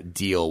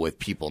deal with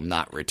people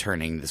not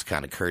returning this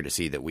kind of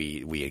courtesy that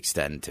we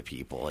extend to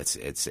people.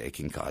 It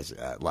can cause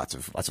lots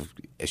of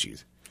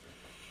issues.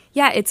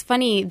 Yeah, it's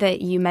funny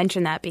that you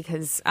mention that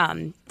because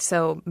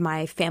so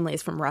my family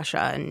is from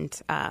Russia, and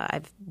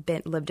I've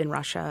lived in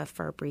Russia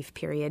for a brief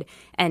period.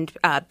 And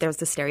there's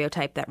the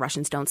stereotype that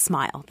Russians don't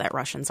smile, that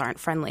Russians aren't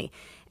friendly.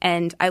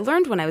 And I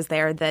learned when I was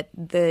there that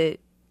they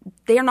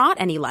are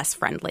not any less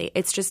friendly.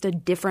 It's just a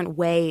different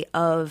way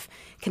of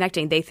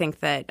connecting. They think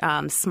that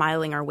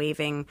smiling or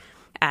waving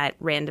at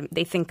random,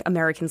 they think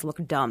Americans look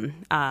dumb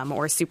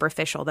or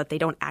superficial, that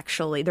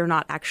they're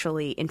not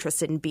actually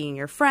interested in being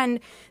your friend.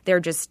 They're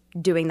just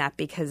doing that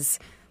because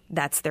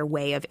that's their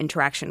way of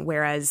interaction.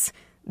 Whereas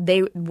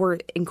they were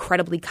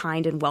incredibly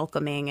kind and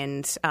welcoming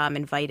and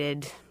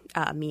invited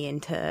me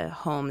into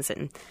homes.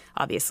 And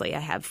obviously I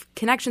have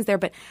connections there.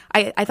 But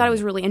I thought it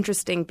was really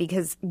interesting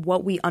because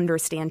what we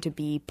understand to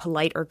be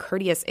polite or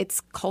courteous,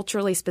 it's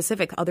culturally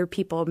specific. Other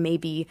people may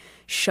be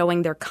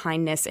showing their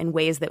kindness in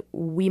ways that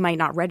we might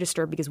not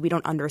register because we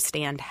don't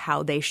understand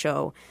how they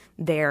show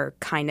their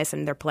kindness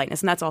and their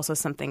politeness. And that's also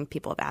something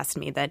people have asked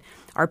me, that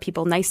are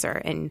people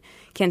nicer in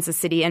Kansas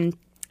City? And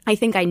I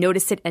think I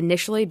noticed it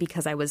initially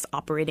because I was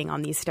operating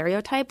on these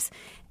stereotypes.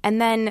 And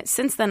then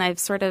since then, I've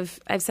said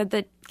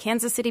that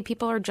Kansas City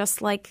people are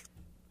just like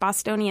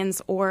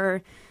Bostonians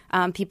or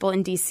people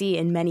in D.C.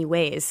 in many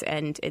ways.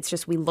 And it's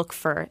just we look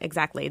for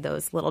exactly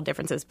those little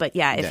differences. But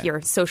if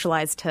you're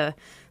socialized to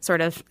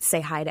sort of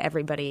say hi to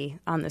everybody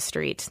on the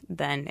street,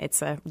 then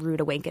it's a rude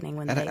awakening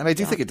when and I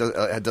do think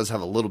it does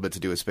have a little bit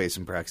to do with space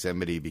and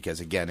proximity because,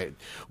 again,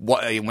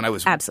 when I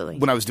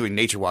was doing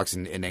nature walks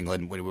in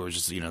England, when we were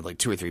just like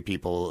two or three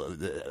people,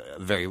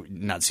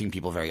 not seeing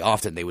people very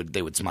often, they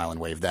would smile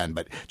and wave then,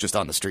 but just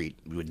on the street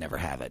we would never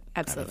have it.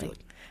 Absolutely.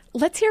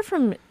 Let's hear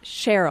from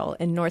Cheryl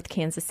in North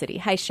Kansas City.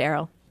 Hi,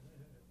 Cheryl.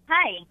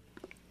 Hi.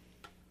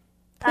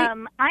 I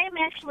am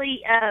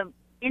actually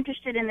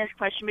interested in this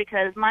question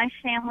because my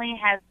family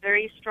has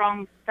very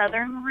strong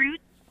Southern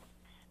roots,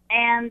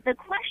 and the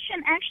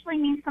question actually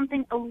means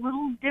something a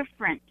little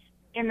different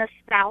in the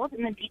South,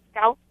 in the Deep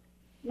South.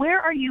 Where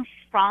are you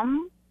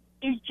from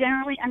is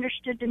generally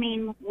understood to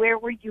mean where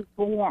were you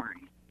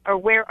born or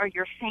where are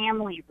your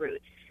family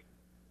roots.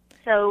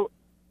 So,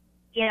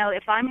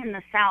 if I'm in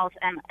the South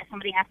and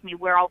somebody asks me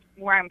where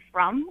I'm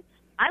from,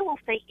 I will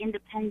say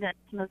Independence,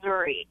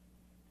 Missouri.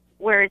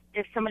 Whereas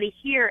if somebody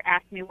here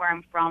asks me where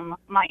I'm from,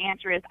 my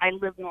answer is I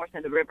live north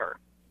of the river.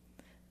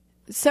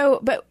 So,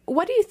 but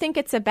what do you think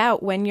it's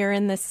about when you're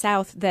in the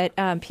South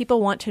that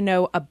people want to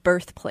know a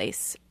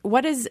birthplace?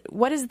 What is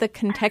the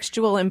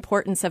contextual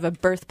importance of a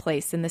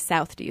birthplace in the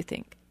South, do you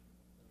think?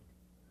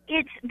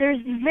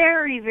 There's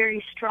very,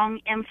 very strong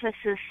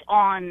emphasis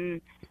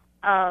on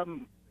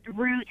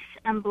roots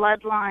and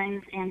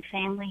bloodlines and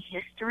family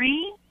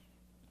history.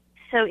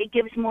 So it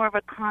gives more of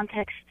a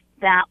context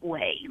that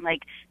way.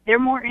 Like, they're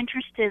more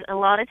interested a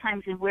lot of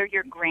times in where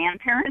your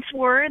grandparents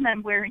were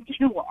than where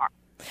you are.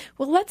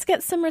 Well, let's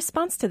get some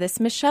response to this.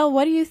 Michelle,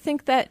 what do you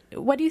think that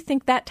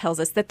tells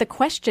us, that the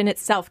question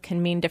itself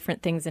can mean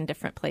different things in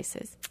different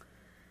places?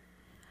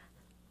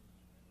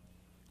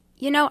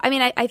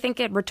 I think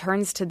it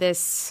returns to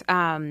this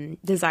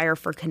desire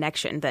for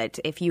connection, that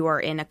if you are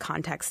in a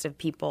context of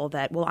people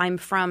that, well, I'm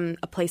from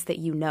a place that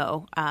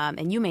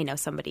and you may know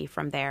somebody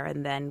from there,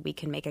 and then we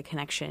can make a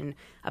connection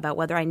about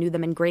whether I knew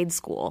them in grade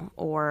school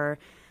or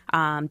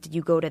did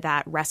you go to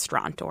that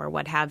restaurant or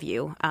what have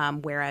you.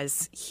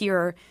 Whereas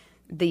here,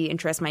 the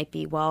interest might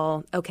be,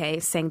 well,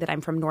 okay, saying that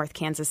I'm from North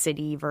Kansas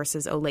City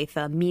versus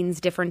Olathe means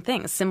different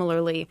things.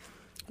 Similarly,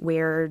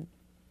 where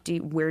do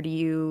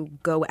you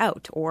go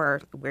out,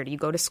 or where do you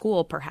go to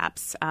school,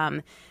 perhaps?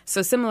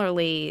 So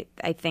similarly,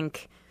 I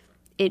think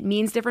it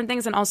means different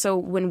things. And also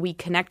when we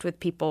connect with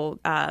people,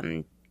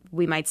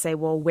 we might say,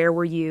 well, where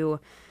were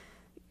you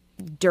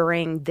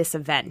during this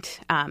event?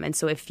 And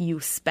so if you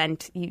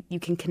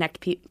can connect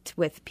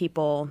with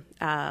people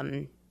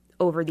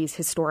over these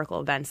historical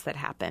events that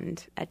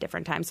happened at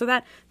different times. So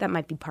that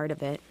might be part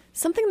of it.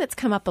 Something that's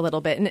come up a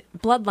little bit, and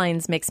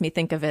Bloodlines makes me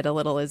think of it a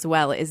little as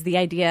well, is the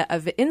idea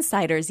of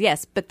insiders,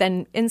 yes, but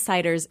then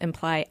insiders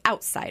imply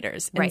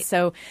outsiders. And right.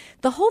 So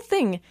the whole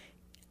thing,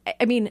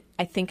 I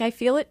think I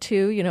feel it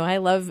too. I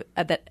love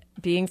that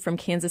being from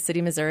Kansas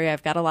City, Missouri.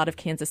 I've got a lot of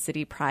Kansas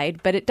City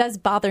pride, but it does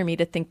bother me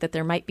to think that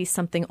there might be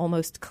something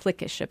almost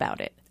cliquish about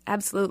it.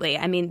 Absolutely.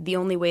 The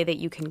only way that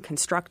you can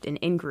construct an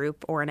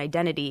in-group or an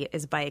identity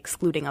is by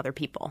excluding other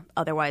people.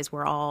 Otherwise,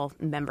 we're all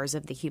members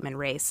of the human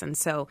race. And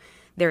so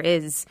there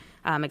is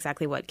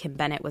exactly what Kim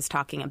Bennett was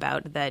talking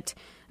about, that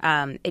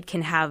it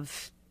can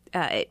have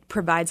it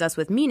provides us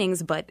with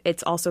meanings, but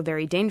it's also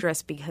very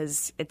dangerous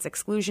because it's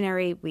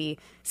exclusionary. We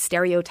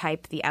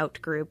stereotype the out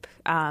group.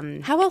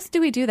 How else do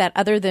we do that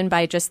other than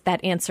by just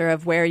that answer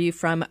of where are you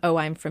from? Oh,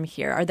 I'm from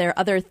here. Are there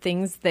other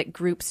things that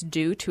groups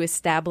do to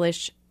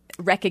establish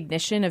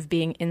recognition of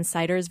being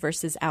insiders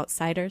versus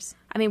outsiders?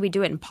 We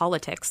do it in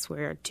politics.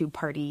 We're a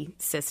two-party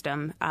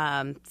system.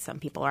 Some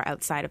people are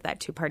outside of that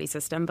two-party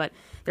system, but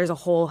there's a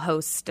whole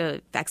host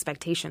of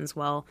expectations.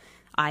 Well,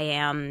 I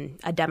am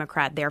a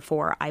Democrat,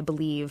 therefore I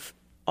believe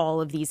all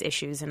of these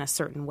issues in a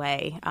certain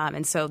way.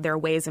 And so there are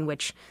ways in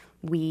which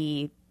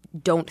we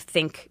don't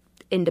think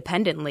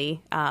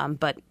independently,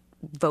 but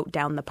vote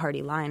down the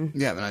party line.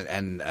 Yeah,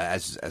 and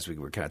as we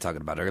were kind of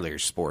talking about earlier,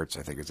 sports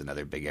I think is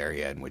another big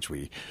area in which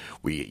we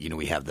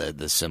have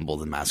the symbol,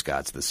 the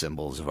mascots, the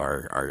symbols of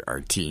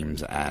our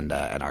teams and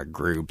our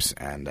groups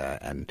and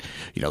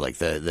like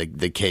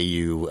the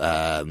KU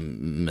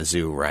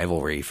Mizzou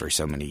rivalry for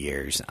so many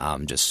years.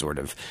 Just sort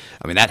of,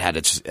 that had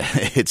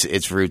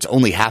its roots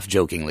only half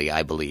jokingly,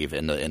 I believe,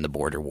 in the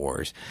border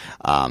wars.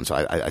 So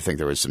I think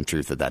there was some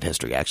truth that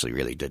history actually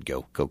really did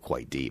go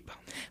quite deep.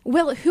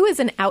 Will, who is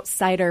an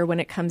outsider when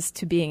it comes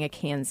to being a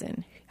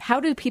Kansan?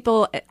 How do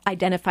people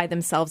identify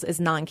themselves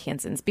as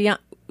non-Kansans?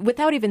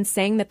 Without even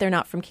saying that they're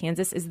not from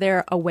Kansas, is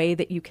there a way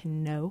that you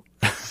can know?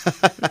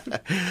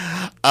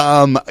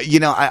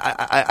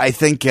 I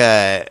think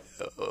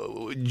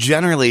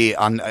generally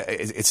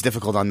it's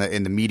difficult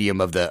in the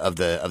medium of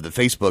the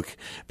Facebook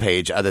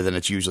page, other than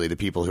it's usually the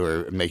people who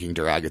are making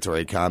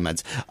derogatory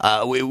comments.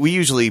 We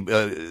usually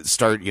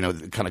start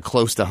kind of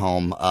close to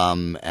home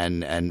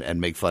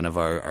and make fun of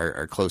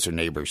our closer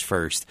neighbors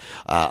first.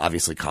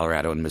 Obviously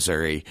Colorado and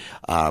Missouri.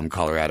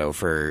 Colorado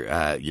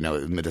for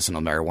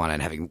medicinal marijuana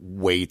and having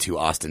way too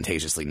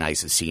ostentatiously nice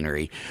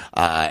scenery,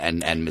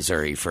 and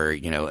Missouri for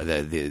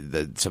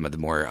the some of the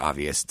more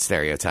obvious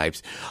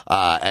stereotypes,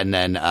 and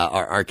then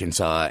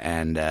Arkansas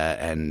and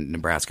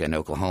Nebraska and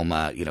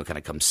Oklahoma, kind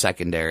of come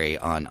secondary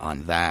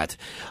on that.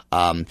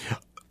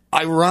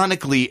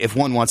 Ironically, if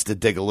one wants to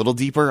dig a little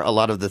deeper, a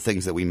lot of the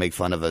things that we make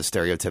fun of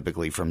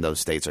stereotypically from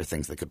those states are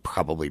things that could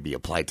probably be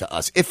applied to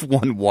us if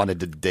one wanted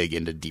to dig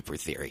into deeper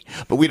theory.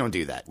 But we don't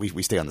do that.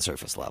 We stay on the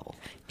surface level.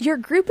 Your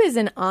group is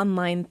an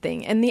online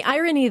thing, and the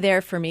irony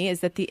there for me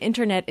is that the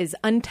internet is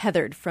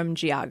untethered from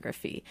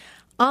geography.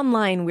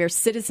 Online, we're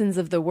citizens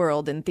of the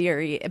world in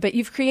theory, but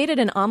you've created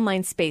an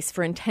online space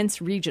for intense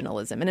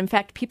regionalism. And in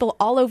fact, people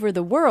all over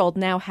the world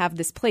now have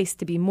this place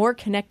to be more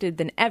connected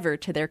than ever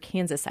to their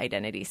Kansas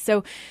identity.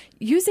 So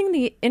using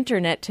the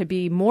internet to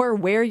be more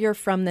where you're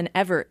from than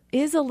ever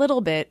is a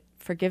little bit,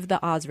 forgive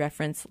the Oz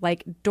reference,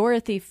 like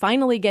Dorothy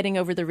finally getting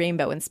over the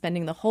rainbow and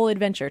spending the whole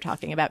adventure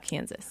talking about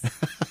Kansas.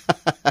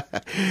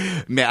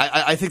 Man,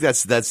 I think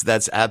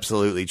that's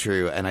absolutely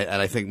true, and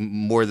I think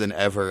more than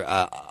ever,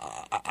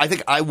 I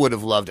think I would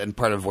have loved, and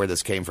part of where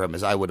this came from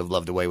is I would have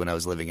loved a way when I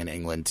was living in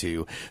England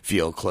to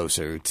feel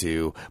closer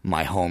to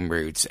my home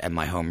roots, and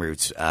my home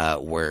roots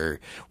were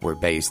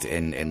based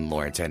in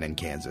Lawrenceton in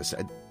Kansas.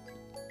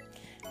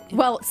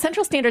 Well,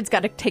 Central Standard's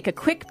got to take a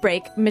quick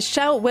break.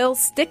 Michelle will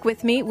stick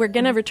with me. We're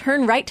going to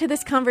return right to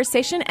this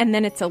conversation, and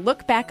then it's a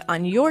look back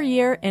on your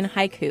year in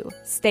haiku.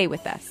 Stay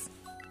with us.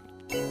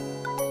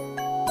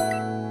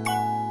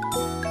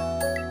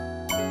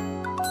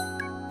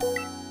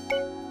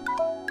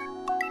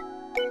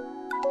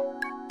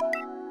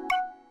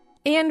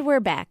 And we're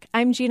back.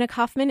 I'm Gina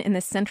Kaufman in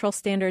the Central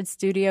Standard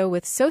studio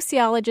with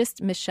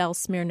sociologist Michelle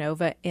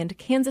Smirnova and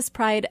Kansas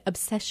Pride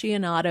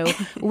obsessionado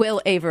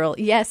Will Averill.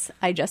 Yes,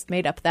 I just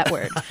made up that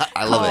word.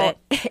 I love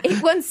it.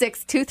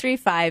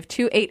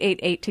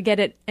 816-235-2888 to get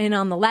it in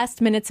on the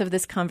last minutes of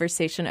this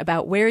conversation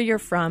about where you're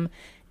from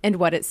and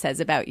what it says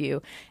about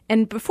you.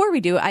 And before we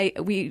do,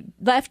 we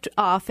left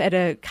off at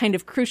a kind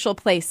of crucial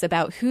place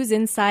about who's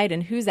inside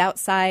and who's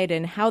outside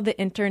and how the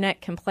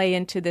internet can play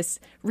into this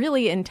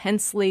really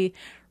intensely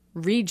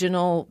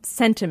regional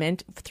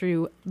sentiment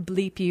through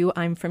Bleep You,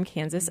 I'm from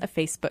Kansas, a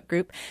Facebook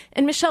group.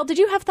 And Michelle, did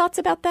you have thoughts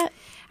about that?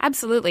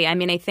 Absolutely. I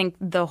mean, I think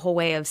the whole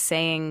way of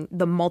saying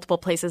the multiple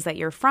places that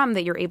you're from,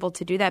 that you're able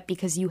to do that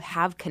because you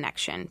have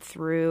connection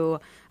through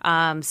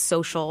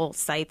social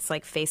sites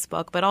like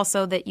Facebook, but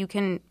also that you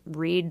can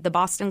read the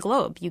Boston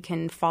Globe. You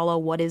can follow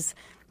what is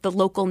the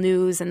local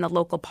news and the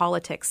local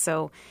politics.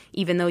 So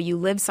even though you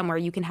live somewhere,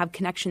 you can have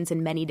connections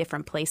in many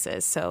different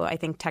places. So I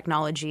think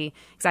technology,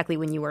 exactly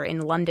when you were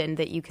in London,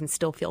 that you can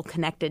still feel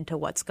connected to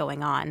what's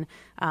going on,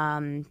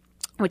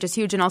 which is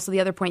huge. And also the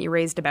other point you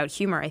raised about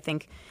humor, I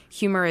think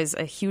humor is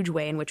a huge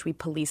way in which we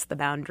police the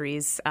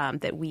boundaries,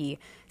 that we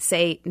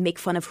say, make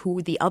fun of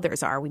who the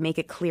others are. We make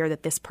it clear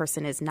that this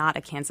person is not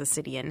a Kansas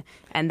Citian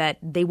and that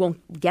they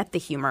won't get the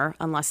humor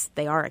unless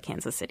they are a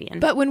Kansas Citian.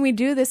 But when we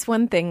do this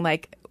one thing,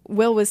 like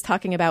Will was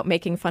talking about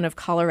making fun of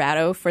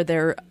Colorado for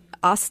their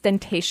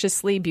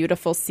ostentatiously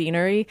beautiful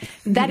scenery,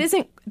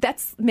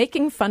 that's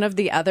making fun of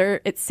the other.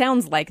 It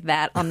sounds like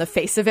that on the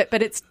face of it,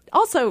 but it's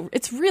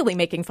really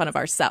making fun of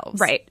ourselves.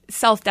 Right.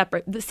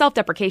 The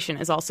self-deprecation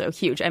is also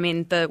huge. I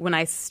mean, when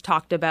I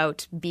talked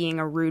about being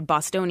a rude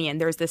Bostonian,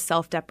 there's this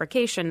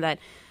self-deprecation that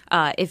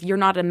if you're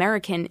not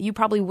American, you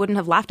probably wouldn't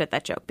have laughed at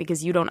that joke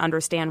because you don't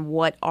understand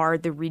what are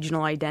the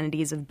regional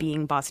identities of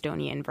being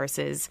Bostonian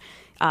versus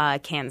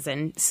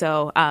Kansan.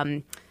 So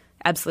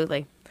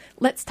absolutely.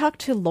 Let's talk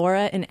to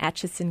Laura in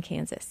Atchison,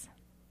 Kansas.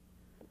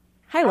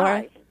 Hi,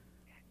 Laura.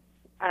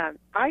 Hi.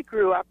 I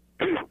grew up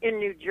in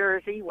New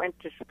Jersey, went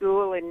to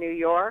school in New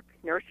York,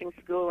 nursing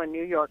school in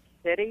New York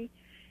City,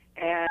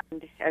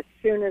 and as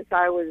soon as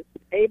I was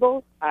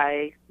able,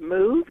 I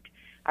moved.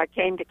 I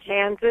came to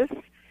Kansas,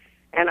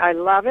 and I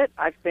love it.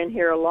 I've been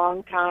here a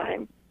long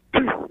time.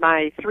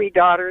 My 3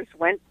 daughters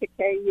went to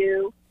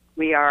KU.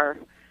 We are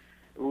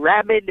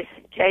rabid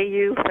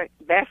KU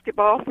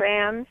basketball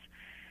fans.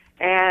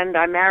 And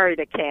I married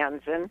a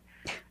Kansan.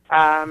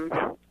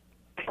 My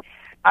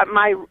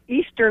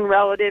Eastern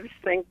relatives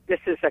think this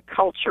is a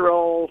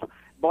cultural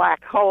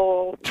black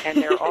hole, and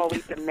they're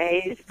always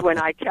amazed when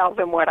I tell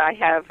them what I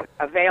have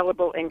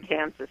available in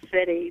Kansas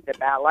City, the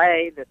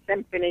ballet, the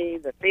symphony,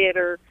 the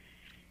theater.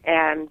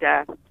 And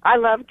I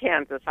love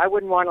Kansas. I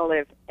wouldn't want to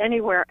live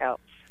anywhere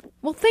else.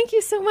 Well, thank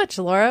you so much,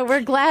 Laura.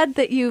 We're glad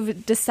that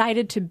you've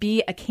decided to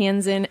be a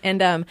Kansan.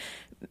 And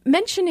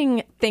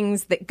mentioning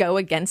things that go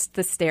against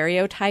the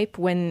stereotype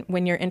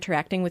when you're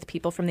interacting with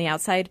people from the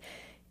outside,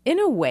 in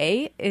a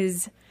way,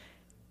 is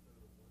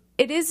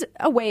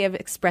a way of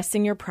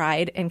expressing your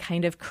pride and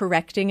kind of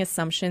correcting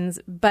assumptions.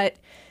 But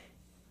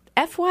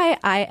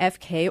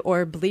FYIFK,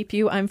 or Bleep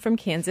You, I'm from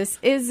Kansas,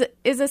 is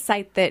a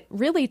site that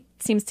really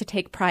seems to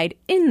take pride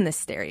in the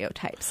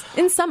stereotypes,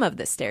 in some of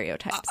the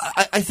stereotypes.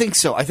 I think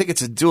so. I think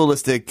it's a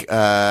dualistic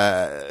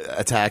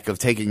attack of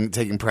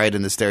taking pride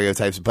in the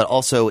stereotypes, but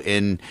also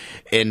in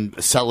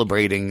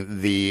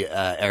celebrating the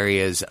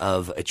areas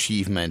of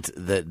achievement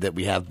that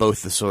we have,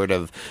 both the sort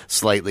of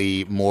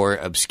slightly more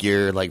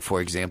obscure, like, for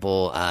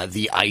example,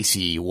 the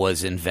icy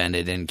was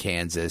invented in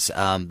Kansas.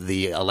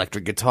 The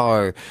electric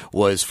guitar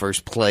was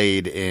first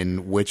played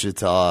in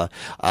Wichita.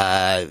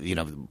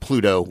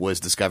 Pluto was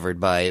discovered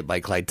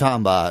by Clyde Tombaugh,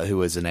 who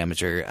was an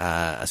amateur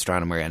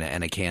astronomer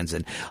and a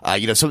Kansan.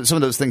 Some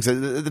of those things that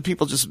the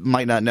people just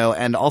might not know,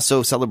 and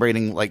also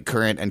celebrating like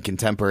current and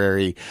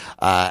contemporary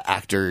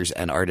actors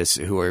and artists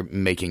who are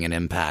making an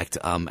impact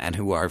and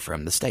who are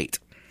from the state.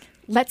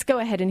 Let's go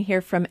ahead and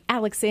hear from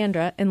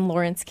Alexandra in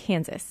Lawrence,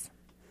 Kansas.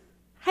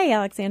 Hi,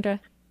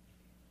 Alexandra.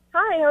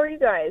 Hi, how are you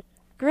guys?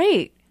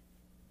 Great.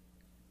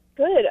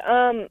 Good.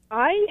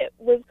 I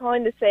was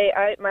calling to say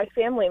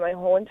my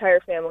whole entire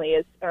family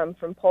is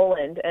from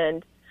Poland,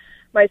 and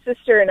my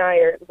sister and I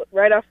are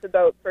right off the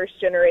boat, first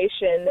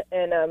generation,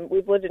 and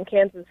we've lived in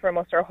Kansas for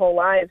almost our whole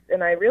lives,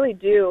 and I really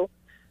do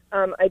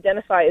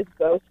identify as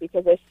both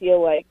because I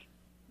feel like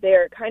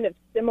they're kind of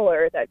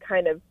similar, that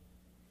kind of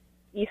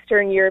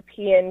Eastern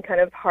European kind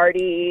of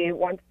hearty,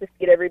 wants to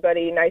feed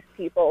everybody, nice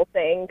people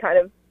thing kind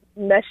of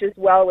meshes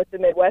well with the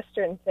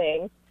Midwestern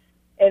thing.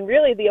 And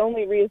really the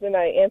only reason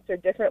I answer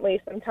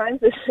differently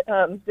sometimes is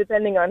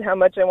depending on how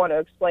much I want to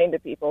explain to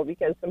people,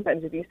 because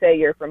sometimes if you say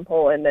you're from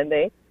Poland, then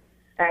they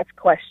ask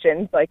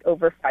questions like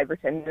over 5 or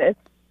 10 minutes.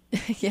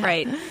 Yeah.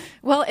 Right.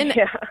 Well, and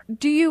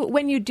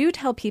when you do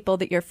tell people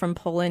that you're from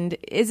Poland,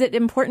 is it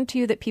important to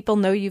you that people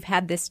know you've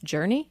had this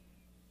journey?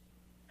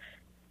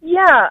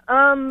 Yeah,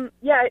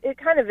 it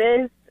kind of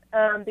is,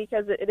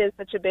 because it is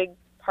such a big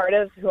part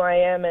of who I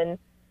am and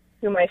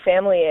who my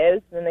family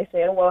is. And they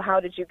say, oh, well, how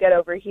did you get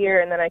over here?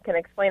 And then I can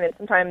explain it.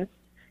 Sometimes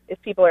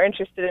if people are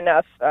interested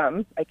enough,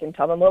 I can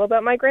tell them a little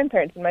about my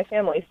grandparents and my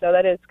family. So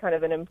that is kind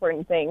of an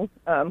important thing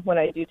when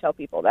I do tell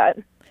people that.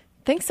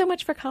 Thanks so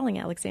much for calling,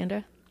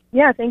 Alexandra.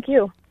 Yeah, thank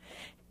you.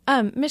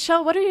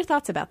 Michelle, what are your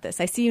thoughts about this?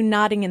 I see you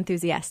nodding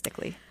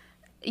enthusiastically.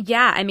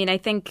 Yeah, I mean, I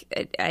think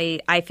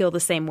I feel the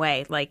same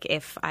way. Like,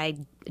 if I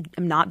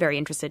am not very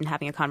interested in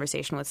having a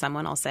conversation with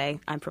someone, I'll say,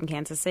 I'm from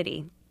Kansas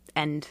City.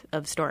 End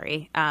of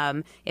story.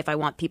 If I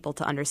want people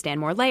to understand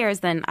more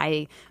layers, then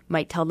I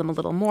might tell them a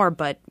little more,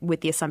 but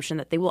with the assumption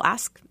that they will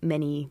ask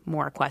many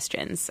more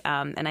questions.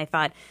 And I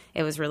thought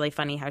it was really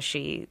funny how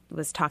she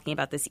was talking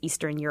about this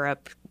Eastern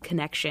Europe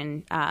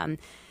connection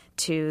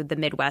to the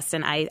Midwest.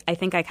 And I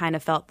think I kind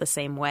of felt the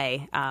same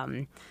way.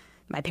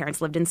 My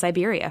parents lived in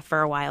Siberia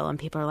for a while, and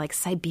people are like,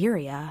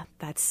 Siberia?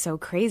 That's so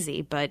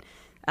crazy. But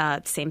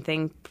same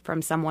thing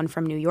from someone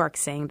from New York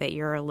saying that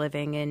you're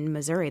living in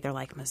Missouri. They're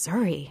like,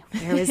 Missouri?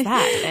 Where is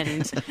that?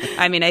 And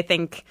I mean, I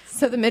think...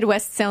 So the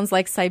Midwest sounds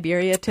like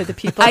Siberia to the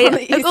people on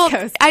the East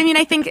Coast. I mean,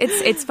 I think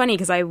it's funny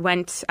because I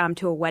went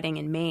to a wedding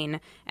in Maine,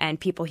 and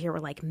people here were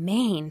like,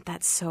 Maine?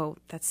 That's so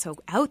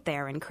out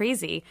there and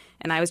crazy.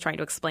 And I was trying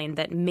to explain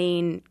that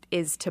Maine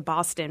is to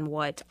Boston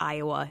what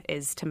Iowa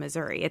is to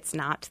Missouri. It's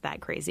not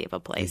that crazy of a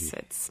place.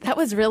 That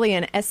was really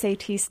an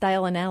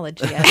SAT-style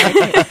analogy. I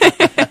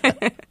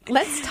like it.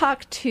 Let's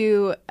talk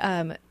to,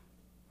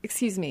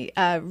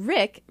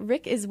 Rick.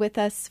 Rick is with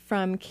us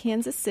from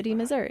Kansas City,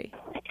 Missouri.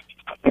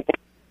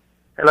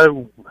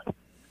 Hello.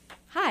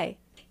 Hi.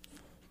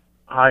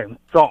 Hi.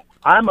 So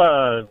I'm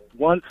a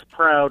once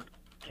proud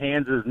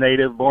Kansas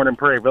native, born in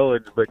Prairie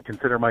Village, but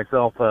consider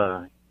myself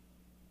a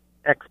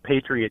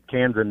expatriate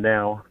Kansan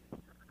now,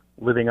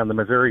 living on the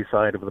Missouri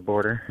side of the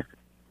border.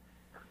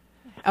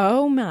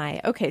 Oh,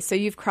 my. Okay, so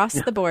you've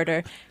crossed the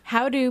border.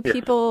 How do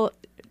people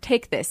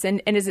take this?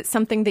 And is it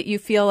something that you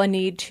feel a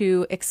need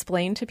to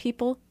explain to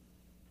people?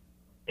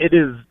 It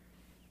has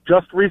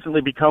just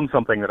recently become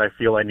something that I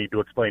feel I need to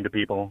explain to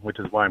people, which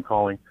is why I'm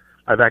calling.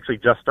 I've actually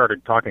just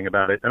started talking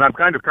about it, and I'm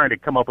kind of trying to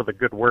come up with a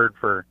good word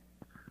for,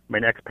 I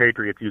mean,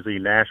 expatriate's usually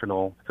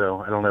national,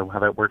 so I don't know how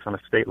that works on a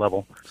state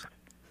level.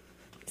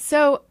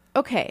 So,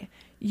 okay,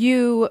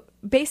 you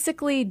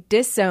basically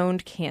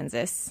disowned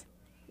Kansas.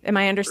 Am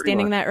I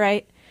understanding that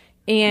right?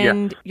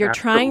 And yes, you're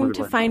trying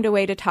to find a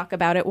way to talk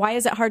about it. Why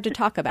is it hard to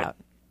talk about?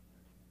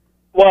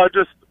 Well, I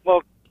just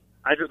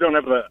don't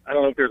have I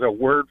don't know if there's a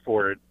word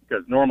for it,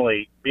 because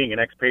normally being an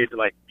expatriate,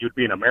 like you'd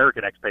be an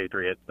American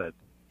expatriate, but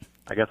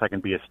I guess I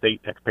can be a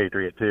state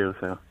expatriate too,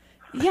 so.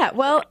 Yeah,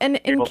 well, and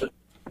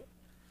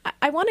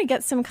I want to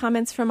get some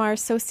comments from our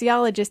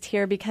sociologist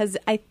here, because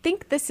I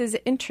think this is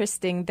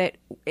interesting.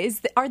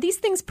 Are these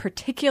things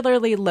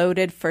particularly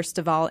loaded, first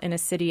of all, in a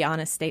city on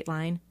a state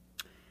line?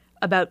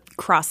 About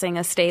crossing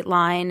a state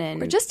line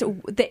and... Or just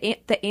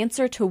the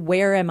answer to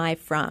where am I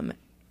from?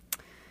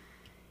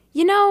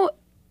 You know,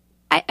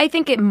 I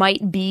think it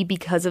might be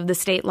because of the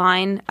state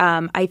line.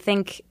 I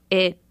think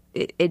it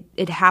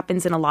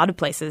happens in a lot of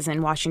places.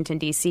 In Washington,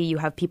 D.C., you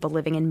have people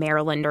living in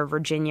Maryland or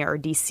Virginia or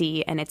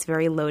D.C., and it's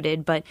very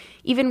loaded. But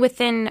even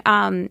within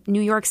New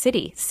York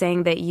City,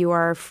 saying that you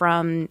are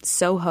from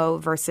Soho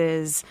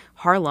versus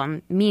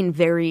Harlem mean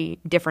very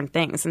different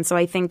things. And so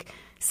I think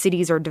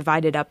cities are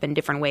divided up in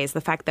different ways.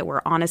 The fact that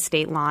we're on a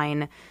state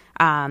line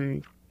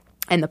and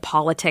the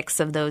politics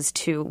of those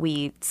two,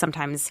 we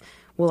sometimes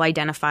will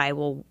identify,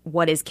 well,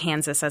 what is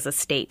Kansas as a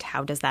state?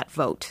 How does that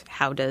vote?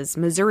 How does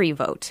Missouri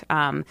vote?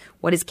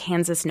 What is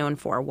Kansas known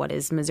for? What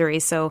is Missouri?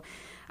 So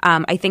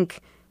I think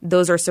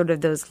those are sort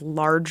of those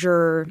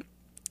larger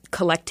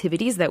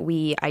collectivities that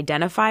we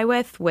identify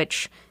with,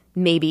 which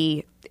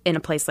maybe in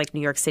a place like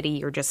New York City,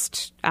 you're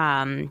just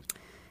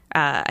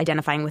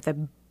identifying with a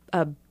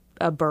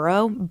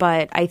borough.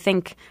 But I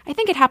think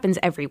it happens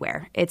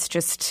everywhere. It's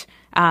just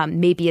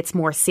maybe it's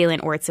more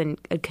salient or it's in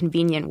a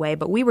convenient way.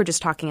 But we were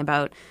just talking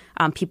about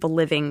people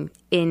living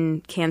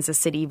in Kansas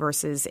City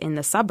versus in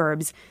the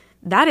suburbs.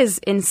 That is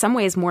in some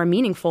ways more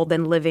meaningful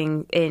than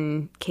living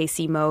in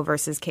KCMO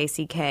versus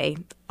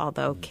KCK,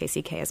 although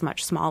KCK is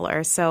much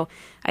smaller. So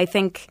I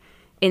think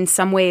in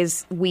some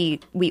ways we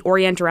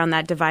orient around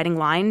that dividing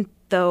line,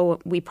 though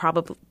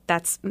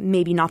that's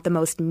maybe not the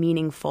most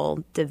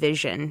meaningful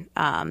division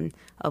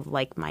of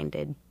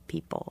like-minded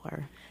people.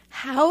 Or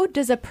how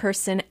does a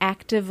person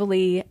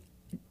actively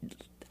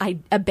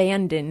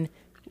abandon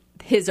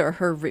his or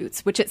her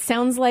roots, which it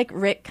sounds like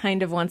Rick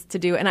kind of wants to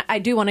do? And I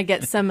do want to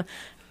get some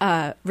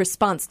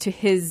response to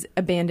his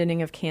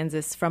abandoning of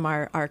Kansas from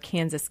our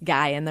Kansas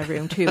guy in the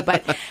room too.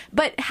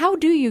 But how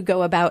do you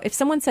go about, if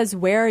someone says,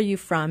 where are you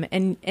from?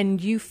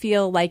 And you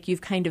feel like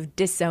you've kind of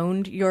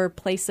disowned your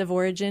place of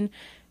origin,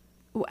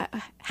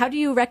 how do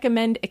you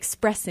recommend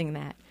expressing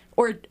that?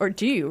 Or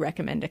do you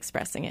recommend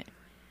expressing it?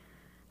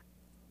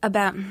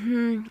 I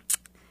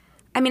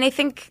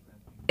think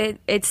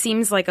it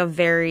seems like a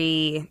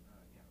very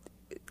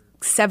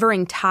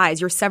severing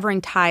ties. You're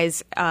severing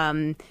ties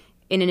in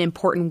an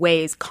important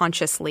ways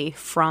consciously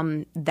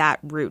from that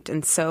root.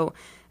 And so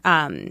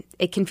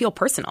it can feel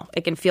personal.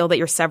 It can feel that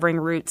you're severing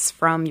roots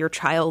from your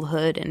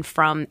childhood and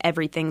from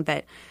everything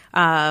that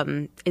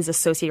is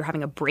associated or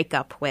having a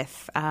breakup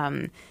with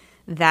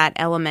that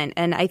element.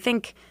 And I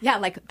think... Yeah,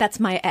 like, that's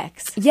my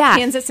ex. Yeah.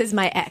 Kansas is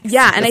my ex.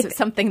 Yeah. And it's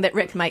something that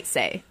Rick might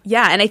say.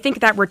 Yeah, and I think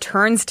that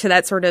returns to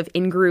that sort of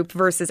in-group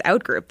versus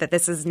out-group, that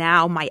this is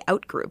now my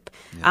out-group.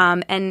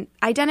 Yeah. And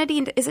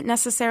identity isn't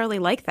necessarily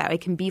like that.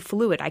 It can be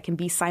fluid. I can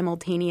be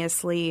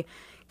simultaneously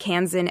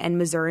Kansan and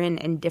Missourian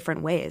in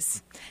different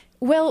ways.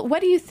 Well,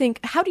 what do you think?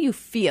 How do you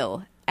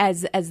feel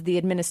as the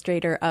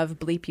administrator of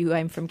Bleep You,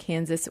 I'm from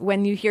Kansas,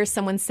 when you hear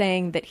someone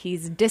saying that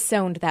he's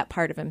disowned that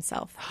part of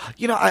himself?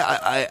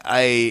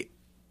 I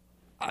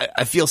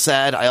feel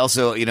sad. I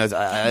also,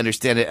 I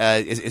understand it.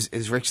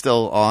 Is Rick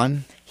still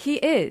on? He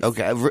is.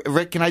 Okay,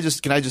 Rick. Can I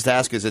just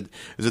ask? Is it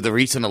the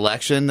recent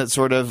election that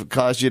sort of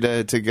caused you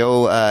to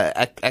go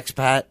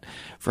expat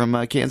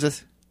from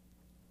Kansas?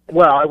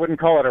 Well, I wouldn't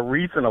call it a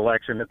recent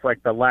election. It's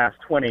like the last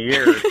 20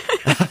 years.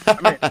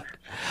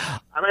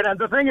 I mean,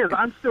 the thing is,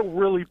 I'm still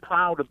really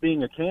proud of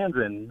being a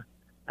Kansan,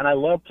 and I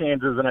love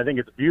Kansas, and I think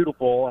it's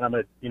beautiful. And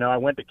I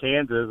went to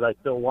Kansas. I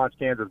still watch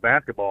Kansas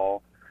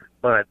basketball,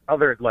 but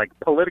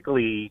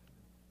politically,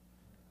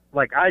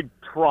 I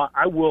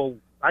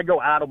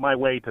go out of my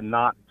way to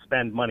not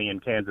spend money in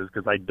Kansas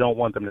because I don't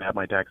want them to have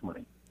my tax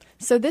money.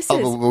 So this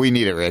is... we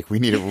need it, Rick. We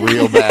need it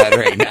real bad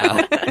right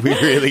now. We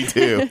really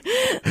do.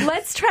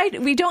 Let's try...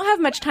 We don't have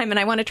much time, and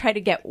I want to try to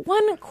get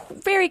one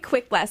very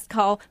quick last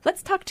call.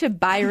 Let's talk to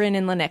Byron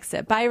in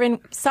Lenexa. Byron,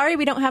 sorry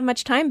we don't have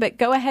much time, but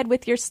go ahead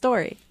with your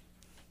story.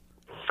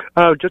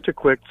 Just a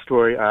quick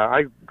story.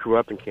 I grew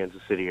up in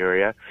Kansas City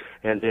area,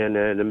 and then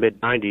in the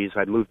mid-'90s,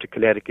 I moved to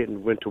Connecticut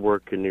and went to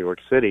work in New York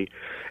City,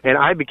 and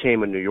I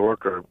became a New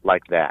Yorker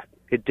like that.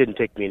 It didn't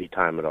take me any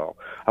time at all.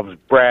 I was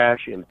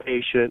brash,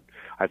 impatient.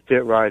 I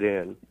fit right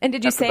in. And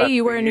did you say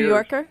you were a New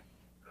Yorker?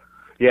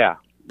 Yeah.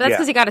 That's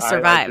because you got to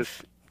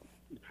survive.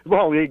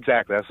 Well,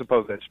 exactly. I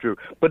suppose that's true.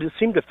 But it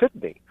seemed to fit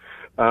me.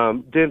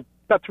 Then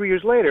about 3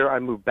 years later, I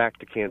moved back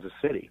to Kansas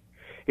City.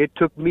 It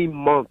took me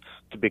months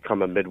to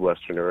become a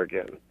Midwesterner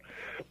again.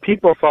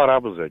 People thought I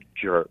was a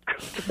jerk.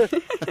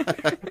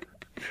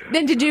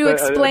 Then did you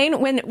explain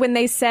when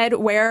they said,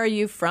 where are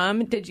you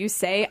from? Did you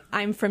say,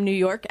 I'm from New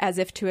York, as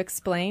if to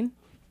explain?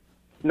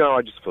 No,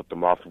 I just flipped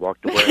them off and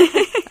walked away.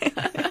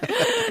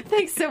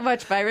 Thanks so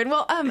much, Byron.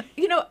 Well,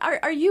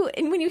 are you,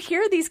 and when you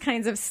hear these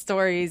kinds of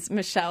stories,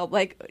 Michelle,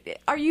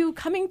 are you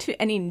coming to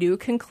any new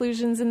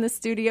conclusions in the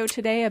studio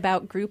today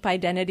about group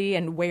identity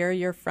and where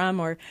you're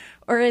from, or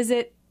is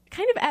it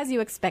kind of as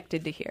you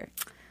expected to hear?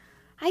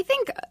 I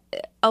think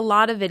a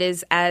lot of it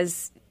is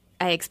as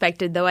I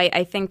expected, though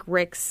I think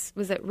Rick's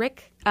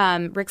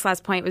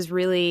last point was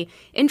really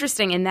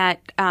interesting in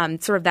that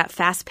sort of that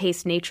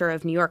fast-paced nature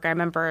of New York. I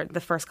remember the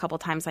first couple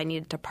times I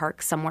needed to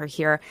park somewhere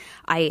here,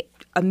 I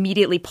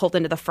immediately pulled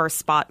into the first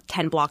spot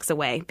 10 blocks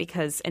away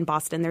because in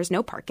Boston there's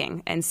no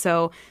parking. And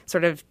so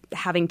sort of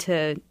having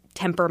to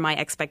temper my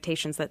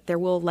expectations that there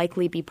will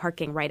likely be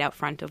parking right out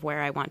front of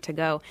where I want to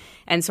go,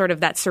 and sort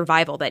of that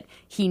survival that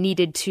he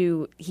needed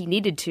to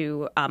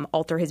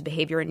alter his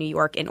behavior in New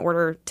York in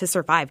order to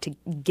survive, to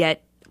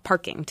get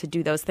parking, to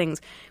do those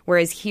things.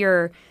 Whereas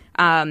here,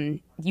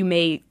 you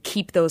may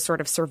keep those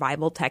sort of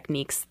survival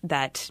techniques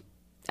that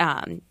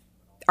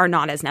are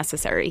not as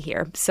necessary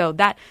here. So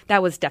that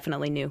was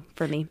definitely new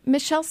for me.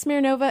 Michelle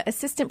Smirnova,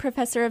 assistant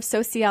professor of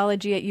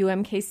sociology at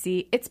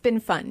UMKC. It's been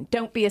fun.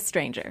 Don't be a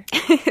stranger.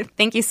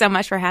 Thank you so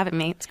much for having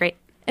me. It's great.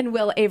 And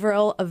Will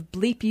Averill of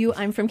Bleep You,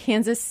 I'm from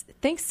Kansas.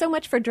 Thanks so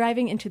much for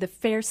driving into the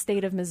fair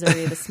state of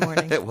Missouri this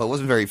morning. Well, it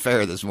wasn't very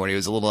fair this morning. It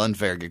was a little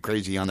unfair, get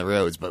crazy on the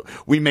roads, but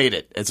we made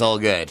it. It's all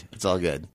good. It's all good.